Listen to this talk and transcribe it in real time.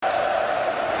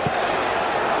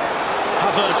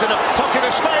Havertz in a pocket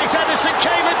of space. Edison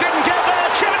came and didn't get there.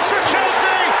 Chance for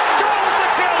Chelsea. Goal for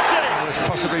Chelsea. As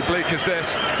possibly bleak as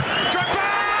this.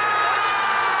 Drogba!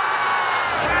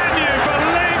 Can you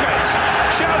believe it?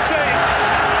 Chelsea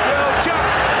will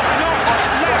just not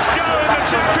let go in the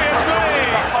Champions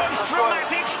League. Most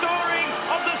dramatic story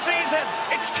of the season.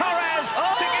 It's Torres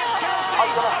to give Chelsea.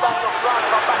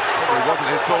 It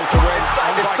wasn't his ball to win.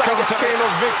 It's Sanchez, Kane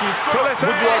or Vicky. Would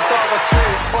you have rather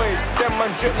trade? Oi, them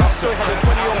man drip like soy. Had a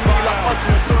 20 on me like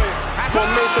Hudson Odoi.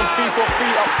 Formation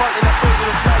 3-4-3 up front in the field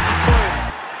with a snaggy boy.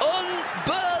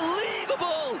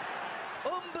 Unbelievable!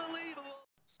 Unbelievable!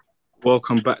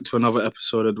 Welcome back to another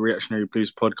episode of the Reactionary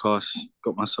Blues podcast.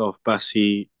 Got myself,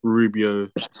 Bassi, Rubio,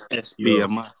 SB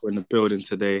and Michael in the building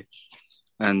today.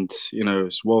 And, you know,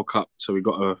 it's World Cup, so we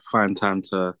got to find time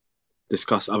to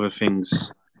discuss other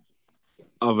things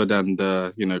other than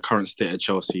the, you know, current state of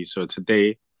Chelsea. So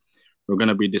today we're going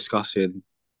to be discussing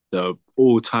the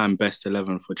all-time best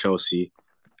 11 for Chelsea.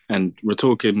 And we're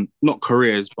talking not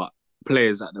careers, but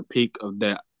players at the peak of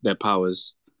their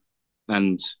powers.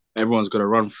 And everyone's going to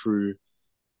run through,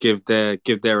 give their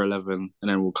 11,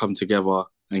 and then we'll come together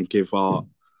and give our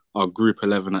group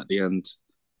 11 at the end.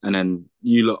 And then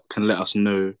you lot can let us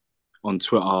know on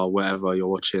Twitter or wherever you're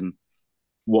watching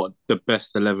what the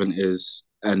best 11 is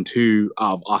and who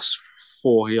out of us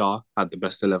four here had the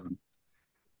best 11.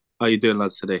 How you doing,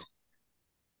 lads, today?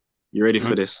 You ready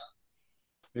for this?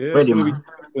 Yeah, it's going to be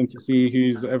interesting to see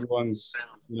who's everyone's,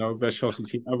 you know, best Chelsea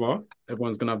team ever.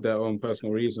 Everyone's going to have their own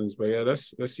personal reasons, but yeah,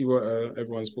 let's see what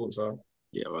everyone's thoughts are.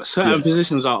 Yeah, well, certain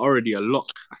positions are already a lock.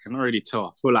 I can already tell.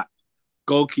 I feel like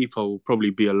goalkeeper will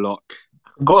probably be a lock.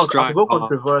 I can go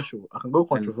controversial. On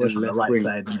the right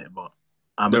side, innit? But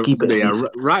I'm keeping it. Yeah,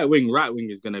 right wing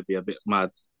is going to be a bit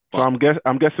mad. So I'm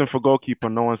guessing for goalkeeper,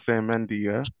 no one's saying Mendy,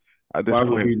 yeah. At this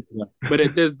point. But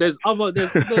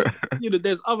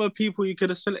there's other people you could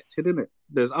have selected, innit?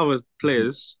 There's other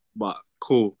players, but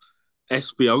cool.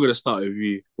 SB, I'm gonna start with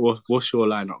you. What's your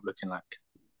lineup looking like?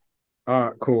 All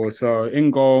right, cool. So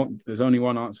in goal, there's only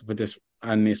one answer for this,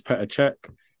 and it's Petr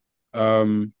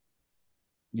Cech.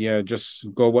 Yeah,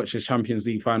 just go watch the Champions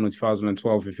League final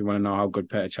 2012 if you want to know how good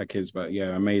Petr Cech is. But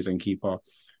yeah, amazing keeper.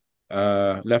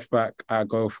 Left back, I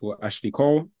go for Ashley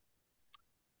Cole.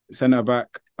 Centre back,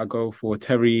 I go for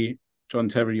John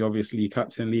Terry, obviously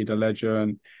captain, leader,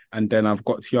 legend, and then I've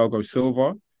got Thiago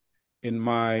Silva in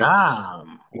my.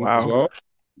 Damn! Wow. As well.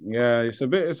 Yeah, it's a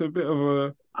bit of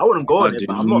a. I wouldn't go on it,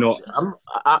 but I'm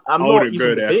not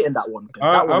even debating that one.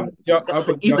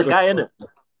 He's the guy, innit?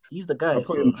 He's the guy.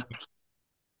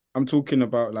 I'm talking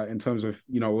about, like, in terms of,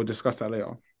 you know, we'll discuss that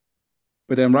later.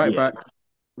 But then back,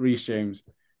 Reece James.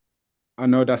 I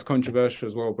know that's controversial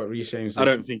as well, but Reece James. I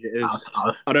don't think it is.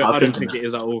 I don't think it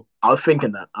is at all. I was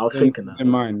thinking that. In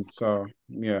mind, so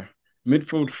yeah.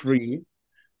 Midfield 3.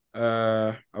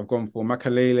 I've gone for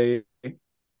Makelele.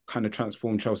 Kind of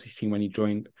transformed Chelsea's team when he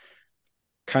joined.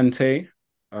 Kante.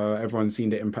 Everyone's seen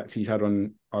the impact he's had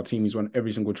on our team. He's won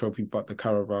every single trophy but the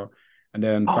Carabao. And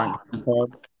then Frank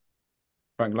Lampard.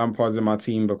 Frank Lampard's in my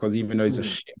team because even though he's a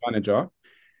shit manager,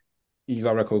 he's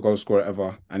our record goal scorer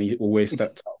ever, and he always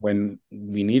stepped up when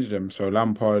we needed him. So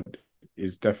Lampard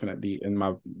is definitely in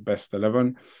my best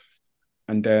 11.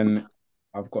 And then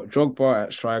I've got Drogba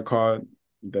at striker.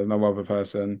 There's no other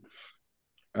person.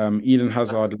 Eden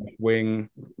Hazard left wing,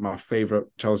 my favourite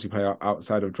Chelsea player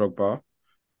outside of Drogba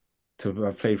to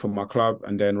have played for my club.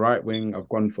 And then right wing, I've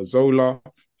gone for Zola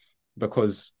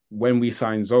because when we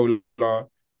signed Zola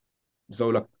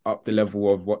up the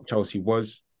level of what Chelsea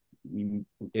was.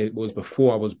 It was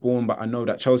before I was born, but I know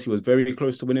that Chelsea was very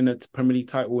close to winning a Premier League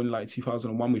title in like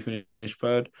 2001. We finished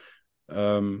third,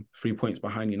 3 points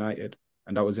behind United.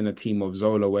 And that was in a team of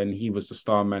Zola when he was the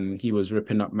star man. He was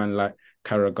ripping up man like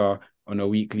Carragher on a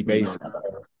weekly basis.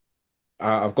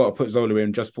 I've got to put Zola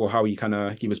in just for how he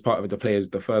was part of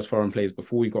the first foreign players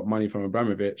before we got money from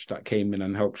Abramovich that came in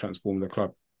and helped transform the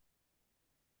club.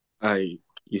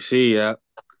 You see,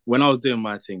 when I was doing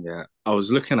my thing, I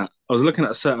was looking at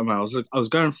a certain man. I was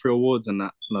going through awards and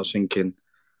that, and I was thinking,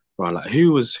 right, like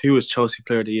who was Chelsea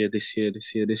Player of the Year this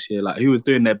year? Like who was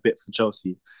doing their bit for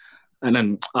Chelsea? And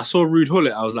then I saw Ruud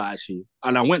Gullit. I was like, actually,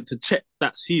 and I went to check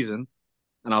that season,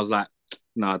 and I was like,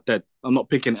 nah, dead. I'm not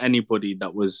picking anybody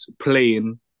that was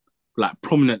playing like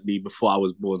prominently before I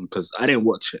was born because I didn't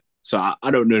watch it, so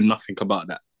I don't know nothing about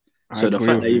that. So the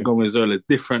fact that you're going with Zola is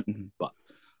different, but.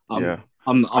 I didn't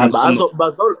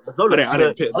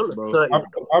pick that, bro.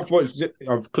 I've watched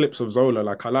clips of Zola.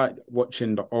 Like I like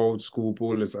watching the old school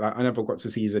ballers. Like, I never got to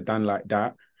see Zidane like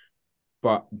that,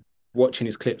 but watching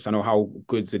his clips, I know how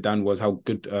good Zidane was, how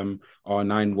good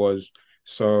R9 was.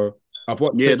 So I've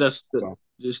watched. Yeah, that's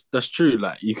true.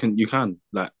 Like you can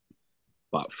like,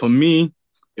 but for me,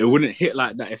 it wouldn't hit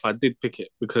like that if I did pick it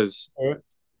because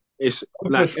it's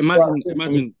like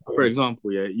imagine for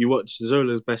example, yeah, you watch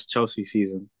Zola's best Chelsea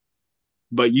season,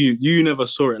 but you never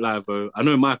saw it live. Though I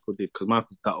know Michael did because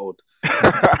Michael's that old.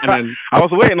 And then I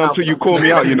was waiting until you called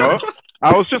me out. You know,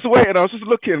 I was just waiting. I was just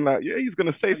looking like, yeah, he's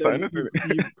gonna say something.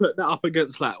 You put that up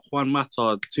against like Juan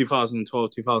Mata,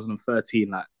 2012,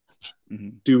 2013. Like,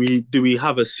 do we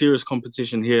have a serious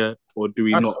competition here, or do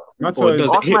we not? Or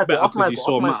does it hit better because you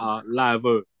saw Mata live?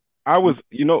 I was,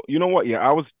 you know what? Yeah,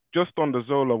 I was just on the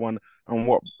Zola one and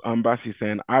what Bassie's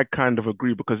saying. I kind of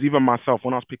agree because even myself,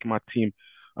 when I was picking my team,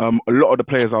 a lot of the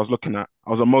players I was looking at,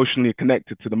 I was emotionally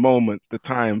connected to the moments, the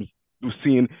times,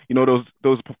 seeing,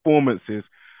 those performances.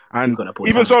 And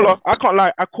even Zola, I can't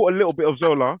lie, I caught a little bit of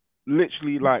Zola,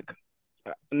 literally like,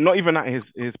 not even at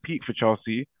his peak for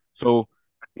Chelsea. So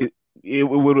it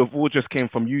would have all just came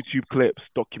from YouTube clips,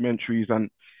 documentaries, and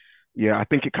yeah, I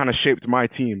think it kind of shaped my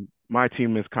team. My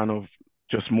team is kind of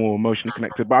just more emotionally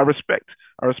connected. But I respect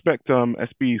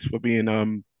SBs for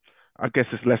being I guess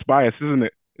it's less biased, isn't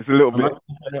it? It's a little bit.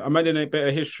 I'm adding a bit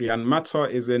of history, and Mata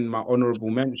is in my honourable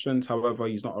mentions. However,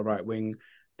 he's not a right wing.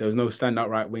 There was no standout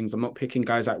right wings. I'm not picking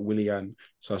guys like Willian,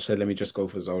 so I said let me just go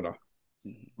for Zola.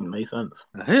 Makes sense.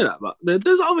 I hear that, but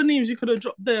there's other names you could have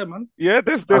dropped there, man. Yeah,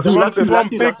 there's one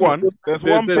big one. There's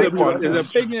one big one. There's a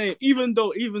big name, even though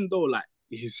like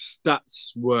his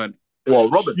stats weren't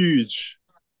Robin. huge,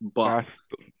 but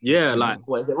yeah, like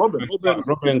what is it, Robin?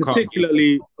 Robin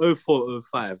particularly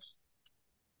 04-05.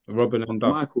 Robin and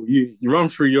Duff. Michael, you run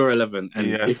through your 11,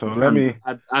 and let me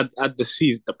add the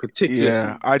season, the particular.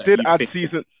 Yeah, I did add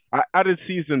season. I added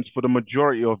seasons for the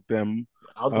majority of them.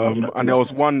 And there was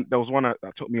one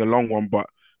that took me a long one, but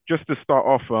just to start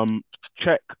off,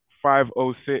 Czech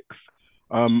 506.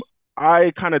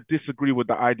 I kind of disagree with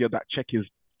the idea that Czech is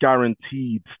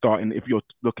guaranteed starting if you're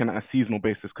looking at a seasonal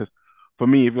basis. Because for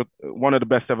me, if one of the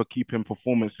best ever keeping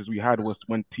performances we had was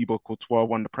when Thibaut Courtois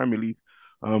won the Premier League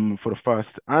for the first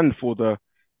and for the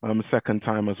second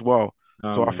time as well.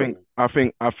 So I think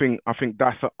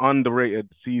that's an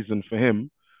underrated season for him.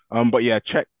 But yeah,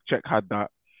 Czech had that.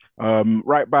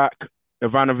 Right back,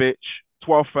 Ivanovic,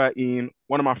 12-13,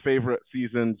 one of my favorite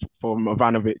seasons from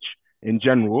Ivanovic in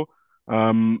general.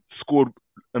 Scored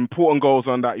important goals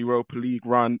on that Europa League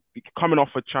run, coming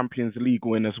off a Champions League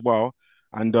win as well.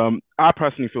 And I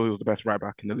personally feel he was the best right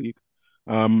back in the league.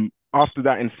 After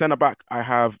that, in centre back, I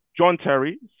have John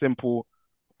Terry. Simple.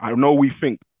 I know we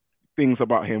think things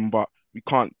about him, but you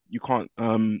can't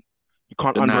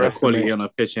underestimate quality on a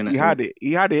pitch. He had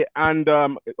it, and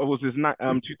it was his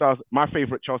 2000. My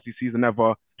favorite Chelsea season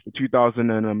ever, the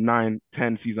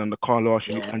 2009-10 season, the Carlo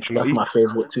Ancelotti. That's my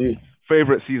favorite too.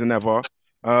 Favorite season ever.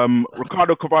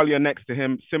 Ricardo Cavalier next to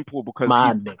him, simple because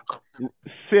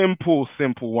simple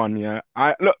one. Yeah,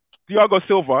 look, Thiago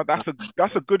Silva. That's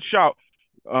a good shout.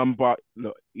 But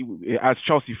look, as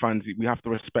Chelsea fans, we have to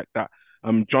respect that.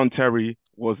 John Terry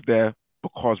was there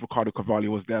because Ricardo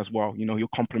Cavalier was there as well. He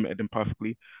complemented him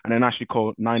perfectly. And then Ashley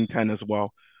Cole, 9-10 as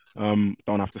well. Don't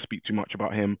have to speak too much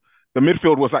about him. The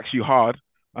midfield was actually hard.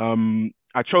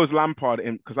 I chose Lampard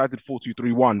because I did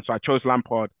 4-2-3-1. So I chose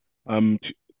Lampard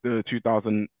the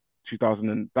 2000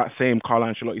 and that same Carlo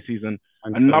Ancelotti season.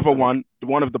 Another one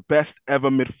of the best ever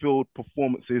midfield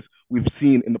performances we've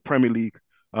seen in the Premier League.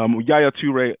 Yaya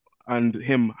Toure and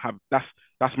him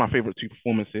that's my favorite two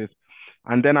performances.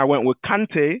 And then I went with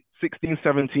Kante,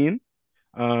 16-17.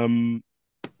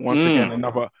 Once again,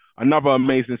 another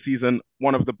amazing season.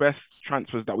 One of the best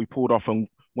transfers that we pulled off and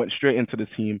went straight into the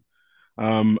team.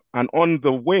 And on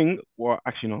the wing, well,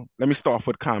 actually, no. Let me start off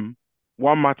with Cam.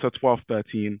 Juan Mata,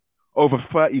 12-13. Over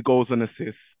 30 goals and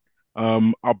assists.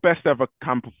 Our best ever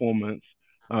Cam performance.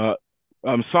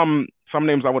 Some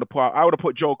names I would have put out. I would have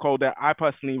put Joe Cole there. I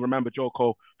personally remember Joe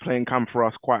Cole playing Cam for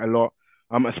us quite a lot.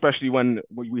 Especially when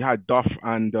we had Duff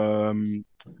and Robin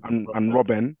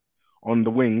on the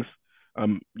wings.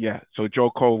 So Joe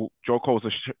Cole's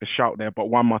a shout there, but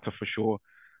Juan Mata for sure.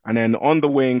 And then on the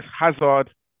wings,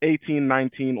 Hazard,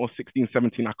 18-19 or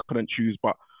 16-17. I couldn't choose,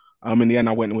 but in the end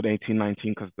I went with 18-19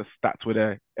 because the stats were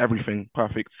there. Everything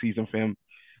perfect season for him.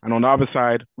 And on the other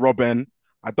side, Robin.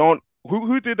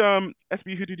 Who did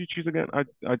SB? Who did you choose again? I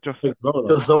just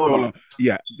Zola.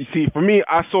 Yeah, you see, for me,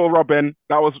 I saw Robin.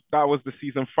 That was the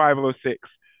season 506.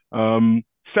 7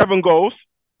 goals,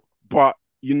 but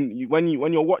when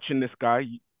you're watching this guy,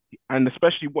 and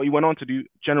especially what he went on to do,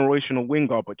 generational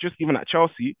winger. But just even at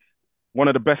Chelsea, one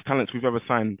of the best talents we've ever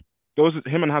signed.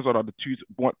 Him and Hazard are the two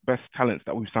best talents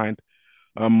that we've signed.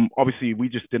 Obviously, we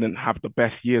just didn't have the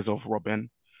best years of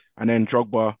Robin, and then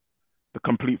Drogba. the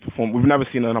complete perform. We've never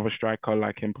seen another striker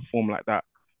like him perform like that.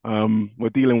 We're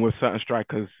dealing with certain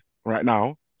strikers right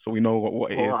now, so we know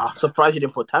what it is. I'm surprised you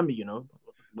didn't put Tammy, you know.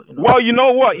 Well, you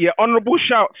know what? Yeah, honourable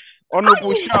shouts.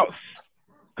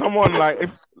 Come on,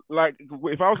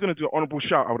 if I was gonna do an honourable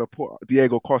shout, I would have put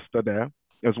Diego Costa there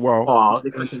as well. Oh,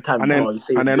 Tammy.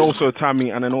 And then also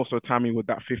Tammy with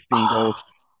that 15 goals.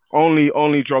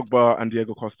 Only Drogba and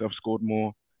Diego Costa have scored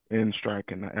more in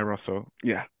strike in that era. So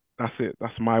yeah, that's it.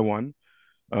 That's my one.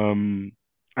 And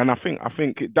I think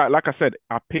that, like I said,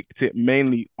 I picked it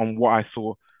mainly on what I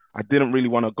saw. I didn't really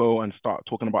want to go and start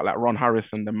talking about like Ron Harris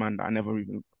and the man that I never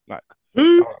even like.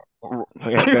 Yeah,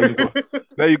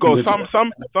 there you go.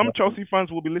 Some Chelsea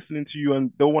fans will be listening to you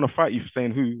and they'll want to fight you for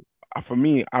saying who. For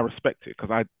me, I respect it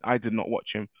because I did not watch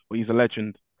him, but he's a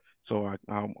legend. So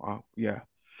I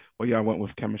went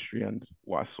with chemistry and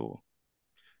what I saw.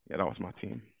 Yeah, that was my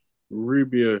team.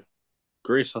 Rubio,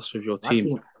 grace us with your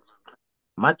team.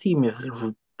 My team is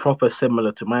proper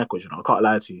similar to Michael's. You know, I can't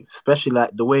lie to you, especially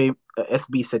like the way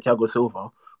SB said Thiago Silva.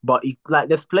 But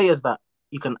there's players that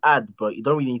you can add, but you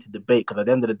don't really need to debate because at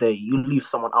the end of the day, you leave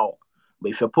someone out.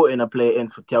 But if you're putting a player in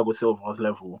for Thiago Silva's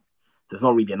level, there's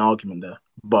not really an argument there.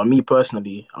 But me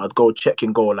personally, I'd go check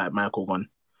and goal like Michael won.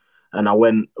 And I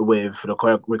went with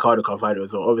Ricardo Carvalho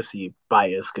as well. Obviously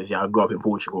biased because I grew up in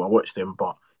Portugal. I watched him,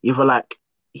 but even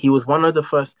he was one of the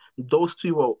first. Those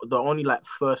two were the only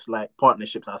first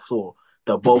partnerships I saw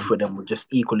that both of them were just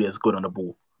equally as good on the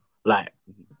ball. Like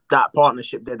that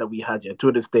partnership there that we had,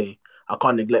 to this day, I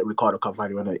can't neglect Ricardo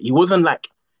Carvalho. He wasn't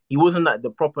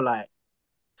the proper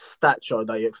stature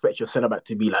that you expect your centre back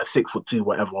to be, 6'2",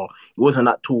 whatever. He wasn't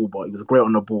that tall, but he was great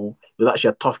on the ball. He was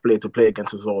actually a tough player to play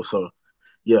against as well. So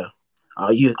yeah,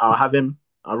 I'll have him.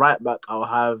 Right back, I'll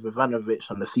have Ivanovic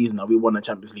on the season that we won the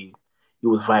Champions League. He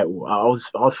was vital. I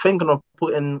was thinking of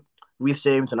putting Reece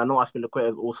James, and I know Azpilicueta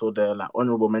is also there,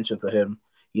 honourable mention to him.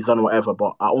 He's done whatever,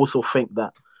 but I also think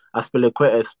that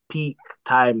Azpilicueta's peak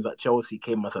times at Chelsea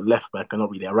came as a left back and not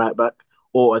really a right back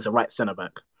or as a right centre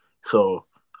back. So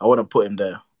I wouldn't put him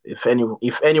there. If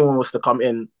anyone was to come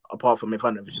in apart from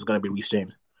Ivanovic, it's going to be Reece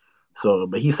James. So,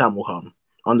 but his time will come.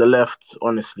 On the left,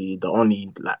 honestly, the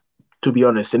only to be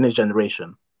honest, in this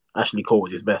generation, Ashley Cole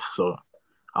was his best. So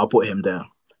I'll put him there.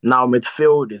 Now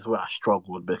midfield is where I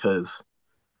struggled because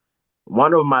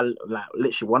one of my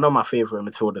favorite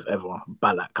midfielders ever,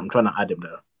 Ballack. I'm trying to add him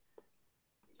there,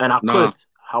 and I could.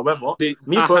 However, I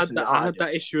had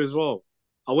that issue as well.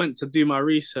 I went to do my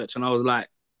research and I was like,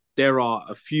 there are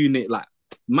a few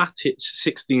Matic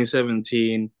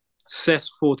 16-17, Cesc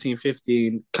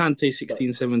 14-15, Kante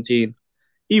 16-17,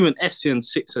 even Essien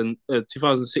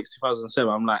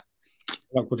 2006-2007. I'm like,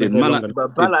 did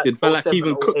Ballack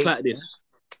even cook like this?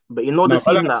 But you know the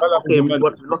season we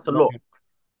lost a lot.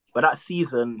 But that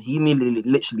season, he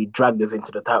literally dragged us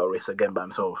into the title race again by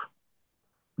himself.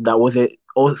 That was it.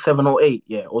 07-08,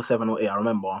 yeah, 07-08. I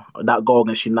remember that goal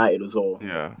against United as well.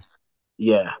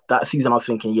 Yeah. That season, I was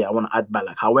thinking, I want to add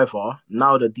Ballack. However,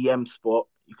 now the DM spot,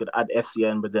 you could add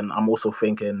Essien, but then I'm also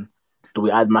thinking, do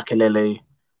we add Makelele?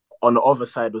 On the other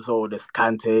side as well, there's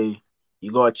Kante.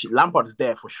 You got Lampard is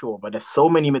there for sure, but there's so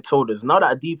many midfielders now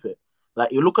that I deep it.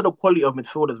 You look at the quality of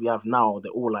midfielders we have now;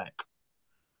 they're all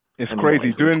it's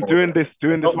crazy doing this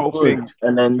whole thing,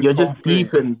 and then you're just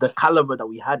deep in the caliber that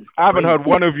we had. I haven't heard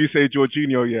one of you say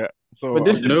Jorginho yet, so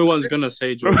no one's gonna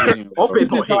say Jorginho.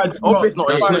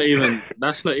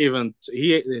 That's not even.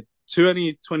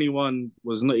 2021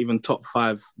 was not even top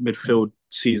 5 midfield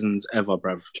seasons ever,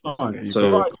 bruv.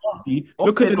 So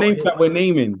look at the names that we're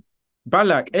naming: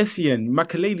 Ballack, Essien,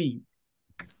 Makelele,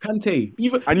 Kante,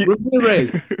 even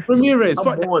Ramirez. Ramirez.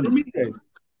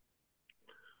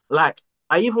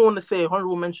 I even want to say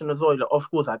honorable mention as well.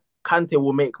 Of course, Kante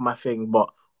will make my thing, but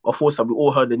of course, we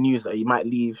all heard the news that he might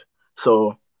leave.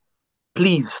 So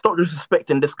please stop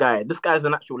disrespecting this guy. This guy's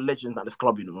an actual legend at this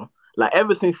club, you know.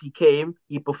 Ever since he came,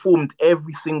 he performed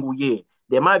every single year.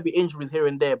 There might be injuries here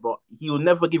and there, but he will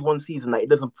never give one season that he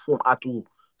doesn't perform at all.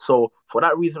 So for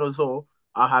that reason as well,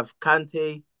 I'll have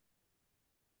Kante.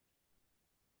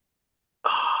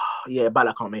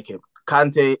 Ballack can't make it.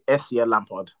 Kante, Essien,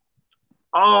 Lampard.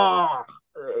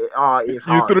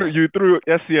 You threw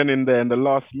Essien in there in the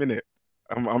last minute.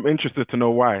 I'm interested to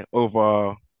know why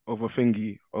over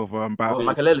Makelele.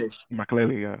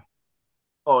 Makelele, yeah.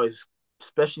 It's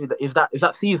especially is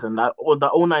that season or the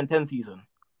 09-10 season,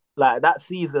 that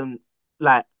season.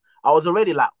 I was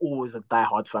already always a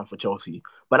diehard fan for Chelsea,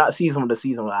 but that season was the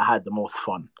season where I had the most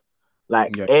fun.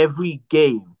 Every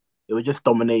game, it was just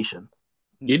domination.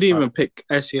 You didn't even pick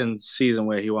Essien's season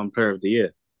where he won Player of the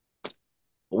Year.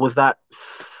 Was that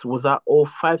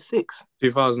 05-06?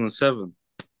 2007.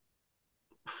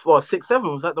 for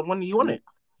 6-7. Was that the one you won it?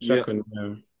 Second,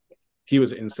 he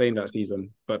was insane that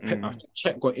season. But after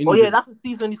Czech got injured. Oh yeah, that's the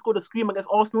season he scored a scream against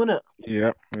Arsenal, innit?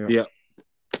 Yeah.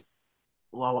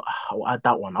 Well, I'll add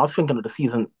that one. I was thinking of the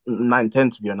season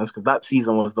 9-10 to be honest, because that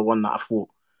season was the one that I thought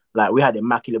like we had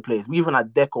immaculate players. We even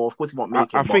had Deco. Of course, he won't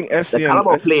make it. I think the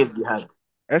caliber of players we had.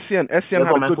 Essien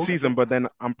had a good season, but then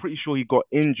I'm pretty sure he got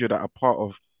injured at a part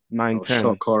of 9-10.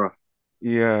 Shock horror.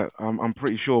 Yeah, I'm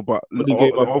pretty sure, but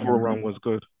the overall run was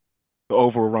good. The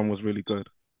overall run was really good.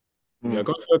 Yeah,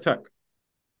 go for attack.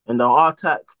 And our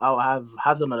attack, I'll have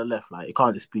Hazard on the left. Like you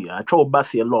can't dispute it. I troll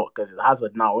Bassi a lot because it's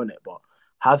Hazard now, isn't it? But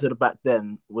Hazard back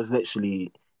then was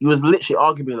literally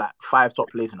arguably like 5 top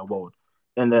players in the world.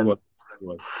 And then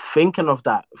thinking of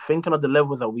the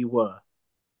levels that we were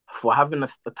for having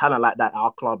a talent like that at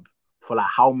our club for like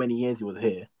how many years he was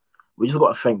here, we just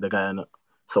got to thank the guy, innit?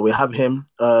 So we have him.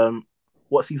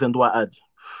 What season do I add?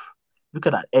 We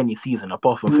could add any season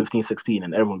apart from 15-16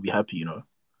 and everyone would be happy, you know?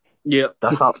 Yeah.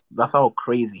 That's how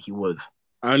crazy he was.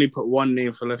 I only put one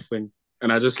name for left wing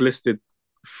and I just listed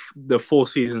the 4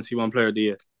 seasons he won Player of the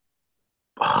Year.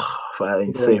 For that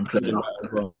insane player.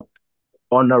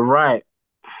 On the right,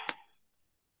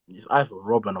 it's either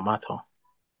Robben or Mata.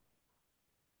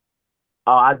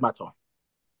 I'll add Mata.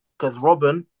 Because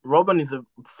Robben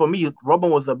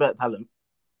was a better talent.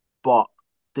 But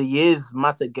the years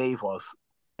Mata gave us,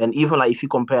 and even like if you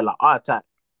compare like our attack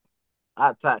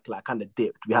like kind of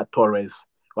dipped. We had Torres,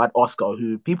 we had Oscar,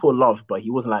 who people loved, but he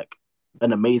wasn't like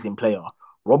an amazing player.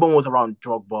 Robben was around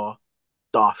Drogba,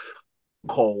 Duff,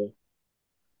 Cole.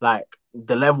 Like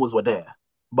the levels were there.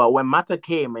 But when Mata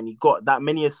came and he got that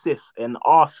many assists, and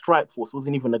our strike force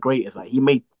wasn't even the greatest, like he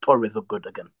made Torres look good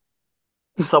again.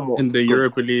 Somewhat in the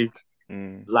Europa League.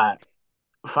 Like,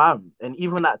 fam. And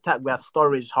even that attack, we had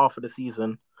Sturridge half of the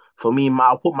season. For me,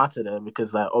 I'll put Mata there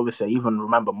because obviously I even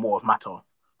remember more of Mata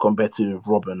compared to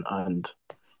Robben. And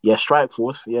yeah, strike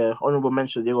force. Yeah, honorable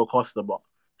mention Diego Costa, but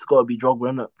it's got to be Drogba,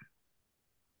 isn't it?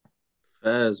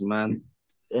 Fairs, man.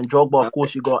 And Drogba, of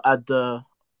course, you got to add the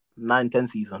 9-10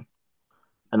 season.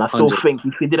 And I still think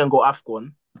if he didn't go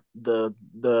AFCON, the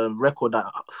record that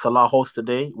Salah holds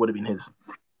today would have been his.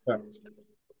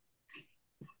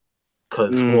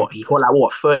 Because he got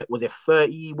like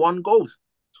 31 goals?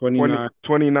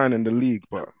 29 in the league,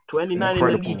 but 29 in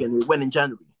the league, and it went in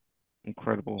January.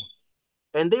 Incredible.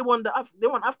 And they won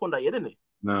AFCON that year, didn't they?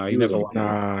 No, he never won.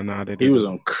 Nah, they didn't. He was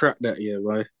on crack that year,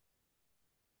 right?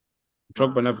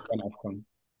 Drogba never won AFCON.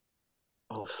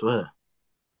 Oh, I swear.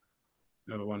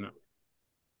 Never won it.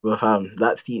 But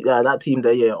that team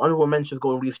there, yeah. Honorable mentions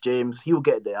going Reece James. He'll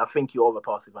get there. I think he'll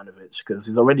overpass Ivanovic because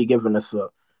he's already given us a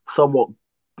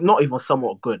not even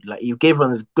somewhat good. Like you've given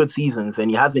us good seasons,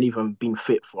 and he hasn't even been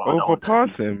fit for.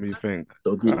 Overpass him, you think?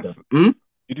 So Did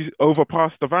you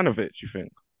overpass Ivanovic? You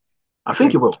think? I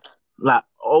think he will.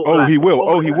 He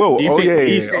will. He will.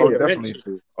 Definitely.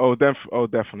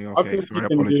 Definitely. Okay, I think he can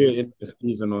do it in a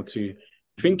season or two.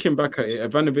 Thinking back at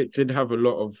it, Ivanovic did have a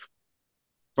lot of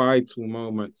vital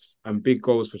moments and big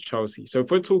goals for Chelsea. So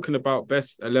if we're talking about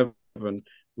best 11,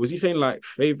 was he saying like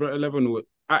favourite 11 or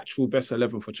actual best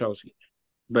 11 for Chelsea?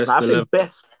 Best 11.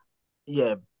 Best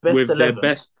with 11.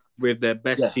 their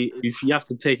best if you have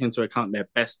to take into account their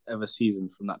best ever season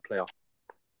from that player.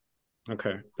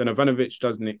 Okay. Then Ivanovic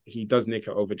does nick it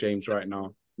over James right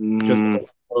now. Just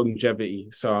longevity.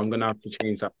 So I'm gonna have to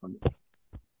change that one.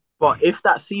 But if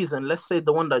that season, let's say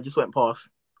the one that just went past,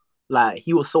 like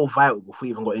he was so vital before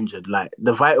he even got injured. Like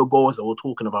the vital goals that we're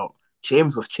talking about,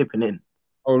 James was chipping in.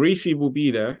 Oh, Reece will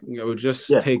be there. It will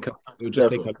just take a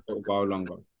little while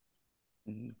longer.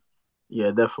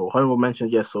 Yeah, therefore. Honorable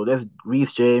mentions, yes. So there's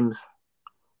Reece James.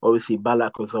 Obviously,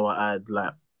 Ballack was so I had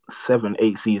like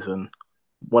 7-8 season.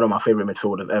 One of my favorite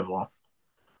midfielders ever.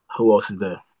 Who else is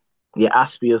there? Yeah,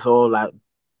 Aspie as well, like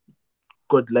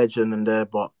good legend in there,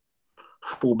 but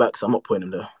fullbacks, I'm not putting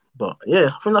him there. But yeah,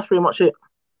 I think that's pretty much it.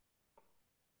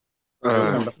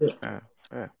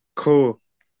 Cool.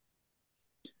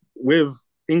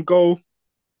 In goal,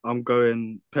 I'm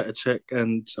going Petr Cech,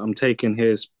 and I'm taking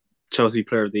his Chelsea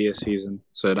Player of the Year season.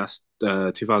 So that's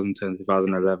 2010,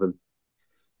 2011.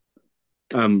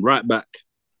 Right back,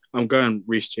 I'm going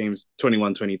Reece James,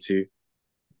 21-22.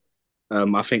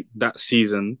 I think that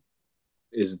season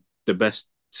is the best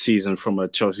season from a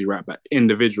Chelsea right back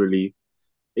individually.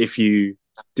 If you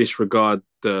disregard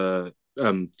the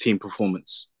team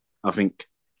performance, I think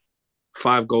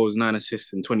 5 goals, 9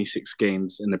 assists in 26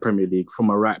 games in the Premier League from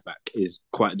a right back is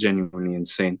quite genuinely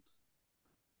insane.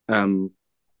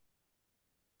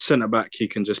 Centre back, you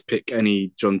can just pick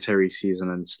any John Terry season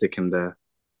and stick him there.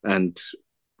 And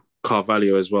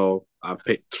Carvalho as well. I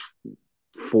picked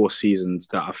 4 seasons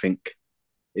that I think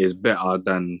is better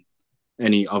than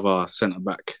any other centre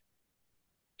back.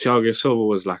 Thiago Silva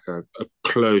was like a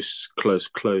close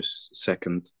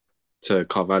second to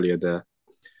Carvalho there.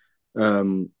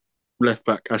 Left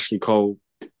back Ashley Cole,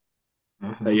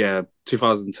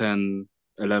 2010,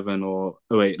 11 or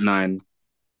 08, 9.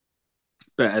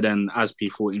 Better than Aspi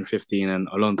 14, 15 and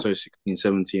Alonso 16,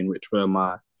 17, which were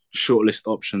my shortlist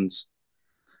options.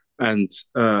 And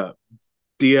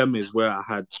DM is where I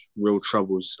had real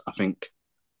troubles, I think.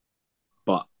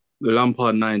 But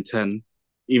Lampard 9, 10,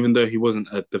 even though he wasn't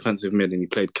a defensive mid and he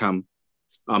played cam,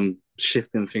 I'm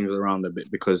shifting things around a bit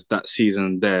because that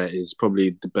season there is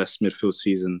probably the best midfield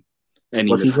season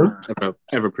any midfield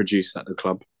ever produced at the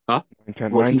club. Huh?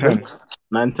 9-10.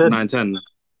 9-10.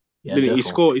 Yeah, he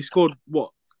scored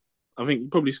what? I think he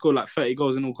probably scored like 30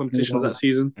 goals in all competitions that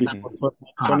season. He scored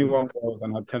 21 goals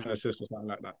and had 10 assists or something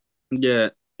like that. Yeah,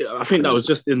 I think that was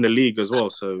just in the league as well.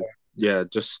 So yeah,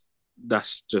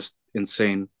 that's just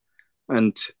insane.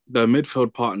 And the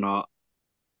midfield partner,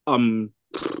 I'm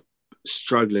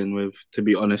struggling with, to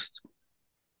be honest,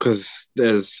 because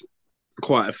there's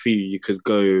quite a few. You could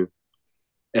go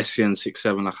SCN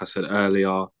 6-7, like I said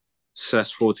earlier,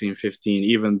 Cesc 14, 15,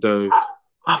 even though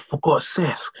I forgot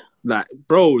Cesc. Like,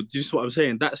 bro, just what I'm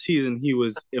saying. That season, he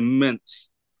was immense.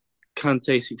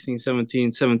 Kante 16,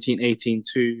 17, 17, 18,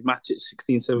 2, Matic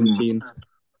 16, 17.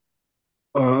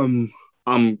 I'm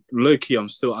low-key, I'm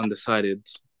still undecided,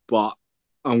 but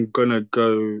I'm gonna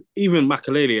go. Even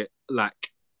Makalele,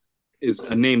 like, is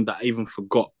a name that I even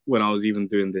forgot when I was even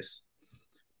doing this.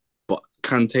 But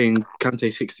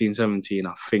Kante 16, 17,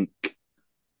 I think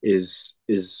is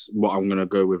what I'm gonna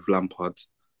go with Lampard.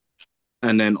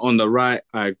 And then on the right,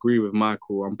 I agree with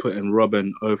Michael. I'm putting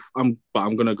Robben. But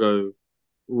I'm gonna go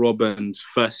Robben's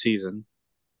first season.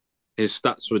 His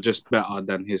stats were just better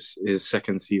than his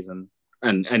second season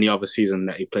and any other season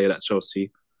that he played at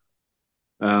Chelsea.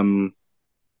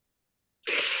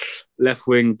 Left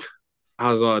wing,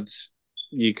 Hazard.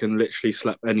 You can literally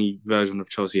slap any version of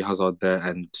Chelsea Hazard there,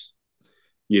 and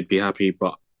you'd be happy.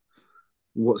 But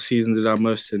what season did I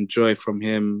most enjoy from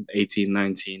him? 18,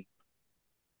 19.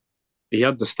 He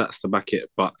had the stats to back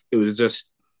it, but it was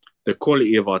just the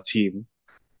quality of our team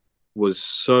was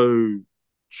so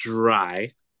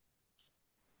dry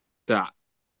that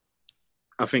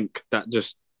I think that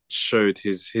just showed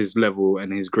his level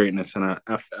and his greatness. And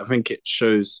I think it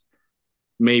shows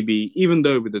maybe, even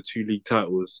though with the 2 league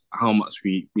titles, how much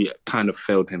we kind of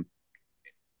failed him.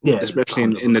 Yeah, especially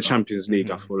in the Champions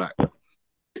League, I feel like.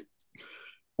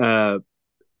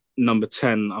 Number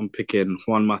 10, I'm picking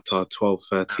Juan Mata, 12,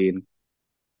 13.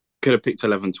 Could have picked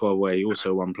 11, 12 where he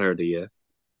also won Player of the Year.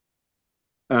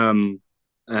 And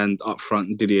up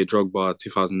front, Didier Drogba,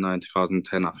 2009,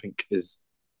 2010, I think is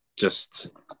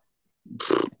just...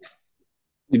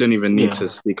 You don't even need to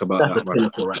speak about That's that.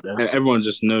 Right there. Everyone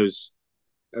just knows.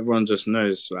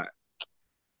 Like.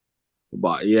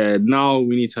 But yeah, now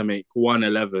we need to make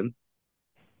 1-11.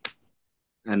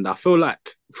 And I feel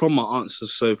like, from my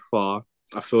answers so far,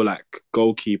 I feel like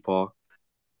goalkeeper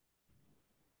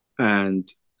and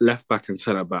left back and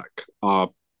centre back are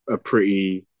a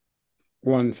pretty...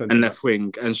 and left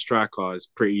wing and striker is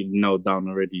pretty nailed down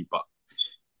already. But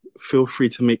feel free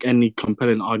to make any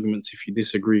compelling arguments if you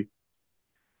disagree.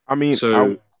 I mean,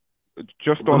 so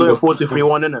just on the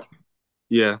 4-3-1, innit?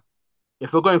 Yeah.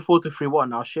 If we're going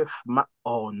 4-3-1, I'll shift.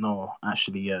 Oh no,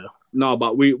 actually, yeah. No,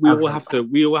 but we all have to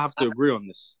agree on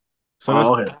this. So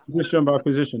let's position by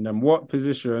position. Then, what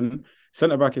position?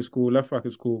 Centre back is cool. Left back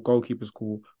is cool. Goalkeeper is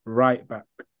cool. Right back.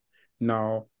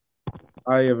 Now,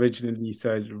 I originally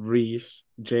said Reece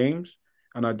James,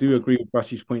 and I do agree with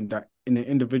Bassie's point that in an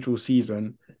individual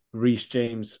season, Reece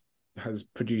James has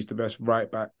produced the best right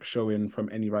back showing from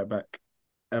any right back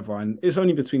ever, and it's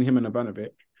only between him and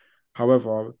Ivanovic.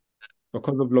 However,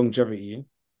 because of longevity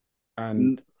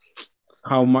and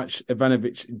how much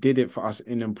Ivanovic did it for us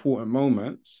in important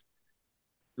moments,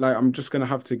 like, I'm just gonna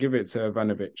have to give it to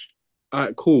Ivanovic. All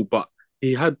right, cool, but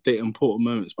he had the important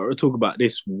moments. But we're talking about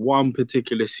this one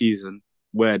particular season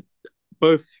where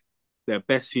both their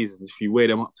best seasons, if you weigh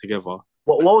them up together.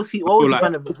 What was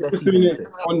Ivanovic's best season?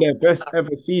 On their best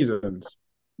ever seasons.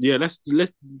 Yeah, let's.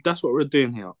 That's what we're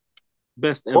doing here.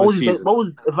 Best ever season. What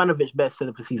was Ivanovic's best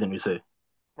ever season? You say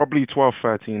probably 12,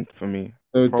 13 for me.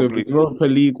 The Europa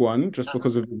League one, just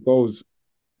because of his goals.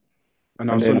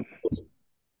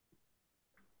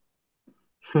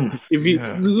 If you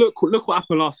look what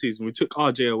happened last season. We took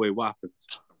RJ away. What happened?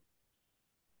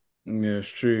 Yeah, it's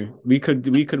true. We could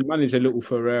manage a little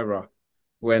Ferreira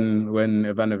when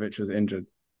Ivanovic was injured.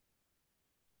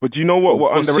 But do you know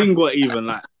what? Singwa even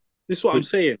like this is what I'm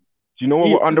saying. you know what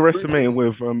He we're is underestimating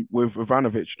great. with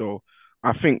Ivanovic though?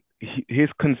 I think his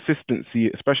consistency,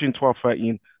 especially in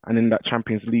 12-13 and in that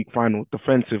Champions League final,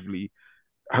 defensively,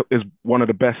 is one of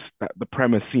the best that the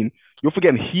Prem has seen. You're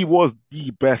forgetting he was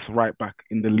the best right back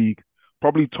in the league,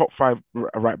 probably top 5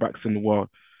 right backs in the world.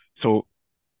 So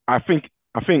I think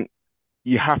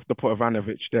you have to put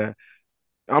Ivanovic there.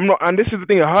 I'm not, and this is the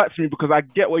thing that hurts me because I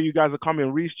get where you guys are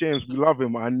coming. Reece James, we love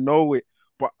him, I know it,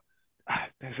 but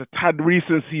there's a tad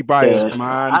recency bias, Yeah,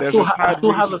 man. There's a tad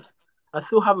recency. I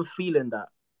still have a feeling that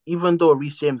even though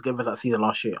Reece James gave us that season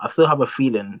last year, I still have a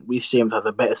feeling Reece James has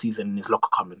a better season in his locker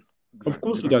coming. Of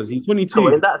course he does. He's 22. So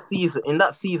in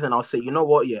that season, I'll say, you know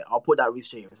what? Yeah, I'll put that Reece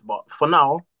James. But for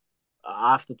now,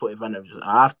 I have to put Ivanovic.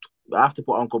 I have to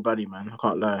put Uncle Buddy, man. I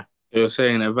can't lie. You're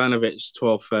saying Ivanovic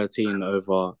 12-13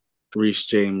 over Reece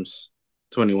James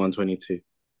 21-22.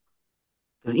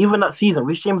 Because even that season,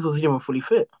 Reece James wasn't even fully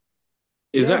fit.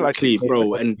 Exactly,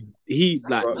 bro. And he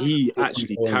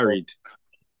actually carried.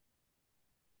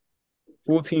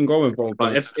 14 going, bro.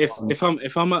 But if I'm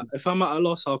at a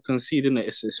loss, I'll concede, innit?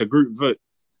 It's a group vote.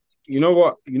 You know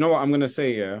what I'm gonna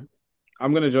say, yeah?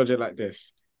 I'm gonna judge it like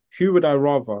this. Who would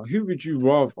you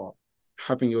rather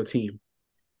have in your team?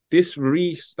 This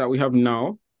Reece that we have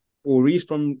now, or Reece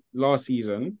from last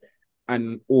season,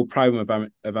 or Prime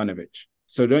Ivanovic.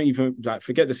 So don't even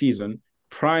forget the season.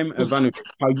 Prime Ivanovic,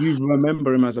 how you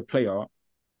remember him as a player.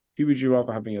 Who would you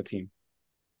rather have in your team?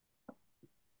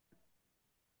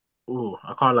 Oh,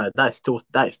 I can't lie. That is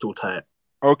still tight.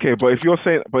 Okay, but if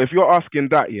you're asking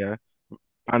that, yeah,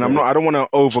 and I don't want to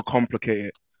overcomplicate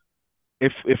it.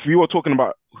 If you were talking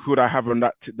about who would I have on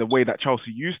that the way that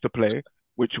Chelsea used to play,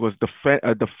 which was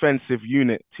a defensive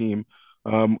unit team,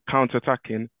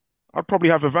 counter-attacking, I'd probably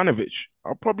have Ivanovic.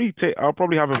 I'll probably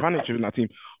have Ivanovic in that team.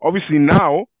 Obviously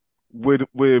now, with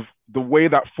the way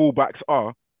that fullbacks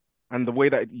are, and the way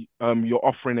that you're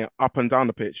offering it up and down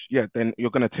the pitch, yeah, then you're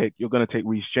gonna take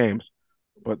Reece James.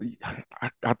 But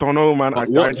I don't know, man.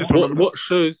 What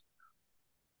shows?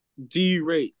 Do you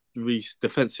rate Reece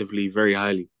defensively very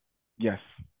highly? Yes.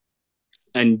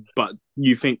 But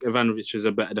you think Ivanovic is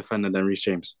a better defender than Reece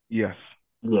James? Yes.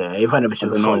 Yeah, Ivanovic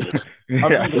is solid.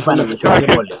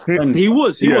 He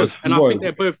was, and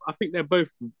I think they're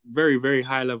both very, very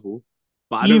high level.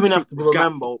 But you even have to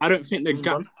remember. I don't think the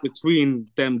gap between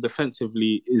them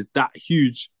defensively is that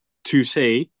huge to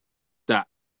say that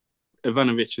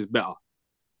Ivanovic is better.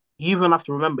 You even have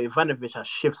to remember Ivanovic has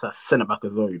shifts as centre back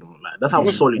as well. You know, like that's how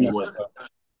solid he was.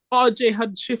 RJ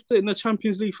had shifted in the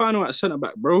Champions League final at centre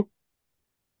back, bro.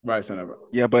 Right, centre back.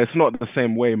 Yeah, but it's not the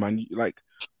same way, man.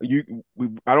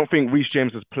 I don't think Reece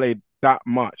James has played that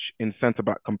much in centre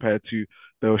back compared to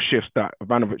the shifts that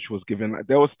Ivanovic was given. Like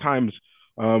there was times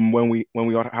when we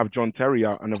have John Terry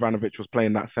out and Ivanovic was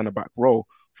playing that centre back role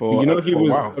for. He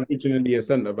was originally a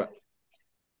centre back.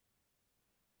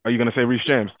 Are you gonna say Reece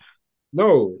James?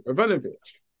 No, Ivanovic.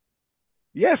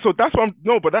 Yeah, so that's what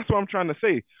I'm trying to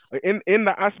say. In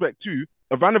that aspect too,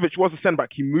 Ivanovic was a centre back.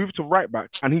 He moved to right back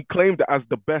and he claimed it as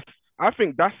the best. I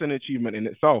think that's an achievement in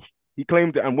itself. He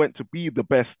claimed it and went to be the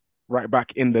best right back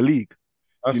in the league.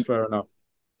 That's fair enough.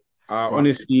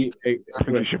 Honestly,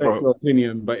 it's your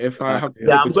opinion, but if I have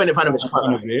to, I'm going to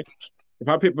Ivanovic. If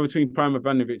I pick between Prime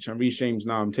Ivanovic and Reece James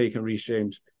now, I'm taking Reece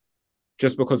James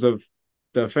just because of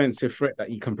the offensive threat that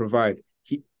he can provide.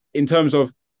 In terms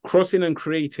of crossing and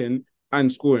creating and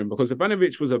scoring, because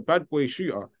Ivanovic was a bad boy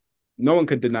shooter. No one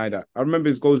could deny that. I remember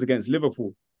his goals against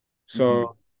Liverpool.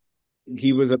 So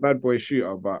he was a bad boy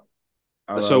shooter, but...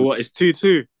 so what, it's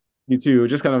 2-2? 2-2, we're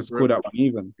just going to call that one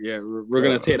even. Yeah, we're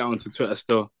going to take that one to Twitter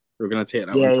still. We're going to take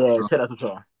that one to Twitter. Take that to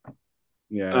Twitter.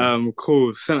 Yeah.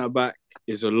 Cool. Centre-back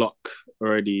is a lock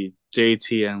already.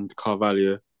 JT and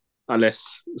Carvalho.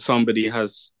 Unless somebody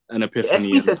has an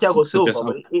epiphany. SB said Thiago Silva,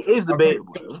 but it is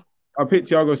debatable. I picked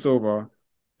Thiago Silva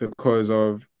because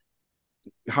of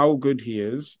how good he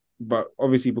is, but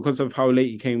obviously because of how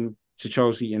late he came to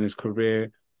Chelsea in his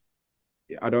career,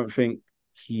 I don't think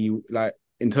he,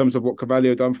 in terms of what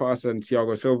Carvalho done for us and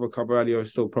Thiago Silva, Carvalho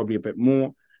is still probably a bit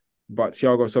more, but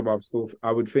Thiago Silva,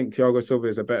 I would think Thiago Silva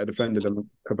is a better defender than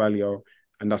Carvalho,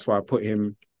 and that's why I put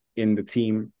him in the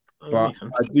team. But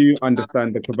I do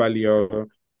understand the Carvalho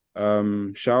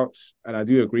shouts, and I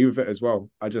do agree with it as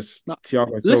well.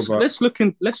 Thiago Silva. Let's look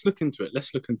into it.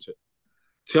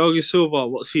 Thiago Silva,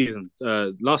 what season?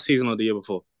 Last season or the year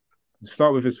before?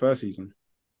 Start with his first season.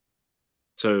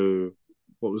 So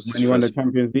what was when he won the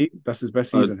Champions League? That's his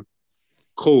best season.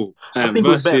 Cool. I think it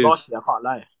was better last year, I can't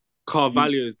lie.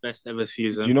 Carvalho's best ever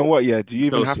season. You know what? Yeah. Do you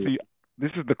even have to?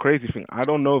 This is the crazy thing. I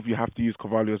don't know if you have to use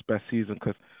Carvalho's best season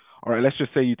because, all right, let's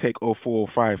just say you take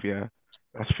 04-05, yeah.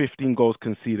 That's 15 goals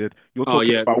conceded. You're Oh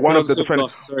talking yeah, about one of the Thiago Silva defenders.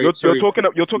 lost. Sorry, You're sorry. talking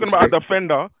about a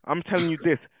defender. I'm telling you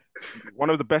this. One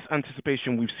of the best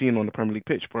anticipation we've seen on the Premier League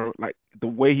pitch, bro. Like the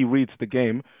way he reads the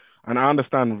game, and I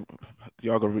understand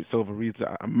Thiago Silva reads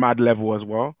at a mad level as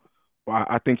well. But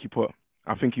I think you put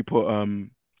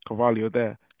Carvalho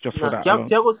there just for that alone.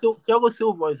 Thiago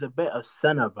Silva is a better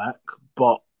centre back,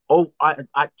 but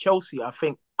at Chelsea, I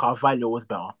think Carvalho was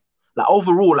better. Like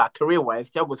overall, like career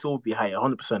wise, Thiago Silva would be higher,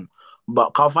 100%.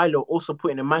 But Carvalho also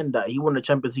putting in mind that he won the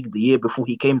Champions League the year before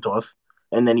he came to us,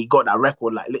 and then he got that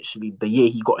record like literally the year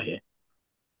he got here.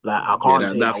 Like I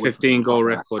can't that 15 goal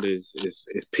record is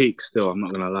peak still. I'm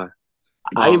not gonna lie.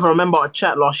 I even remember a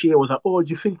chat last year was like, "Oh, do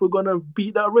you think we're gonna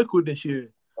beat that record this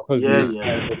year?" Because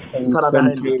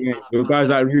the guys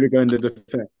that really go in the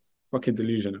defense, fucking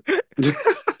delusional.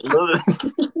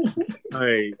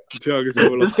 Hey, Thiago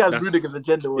Silva. This guy's Rudiger's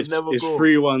agenda will never it's go.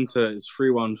 3-1 it's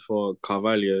 3-1 for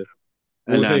Carvalho,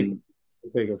 and then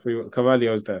take a 3-1.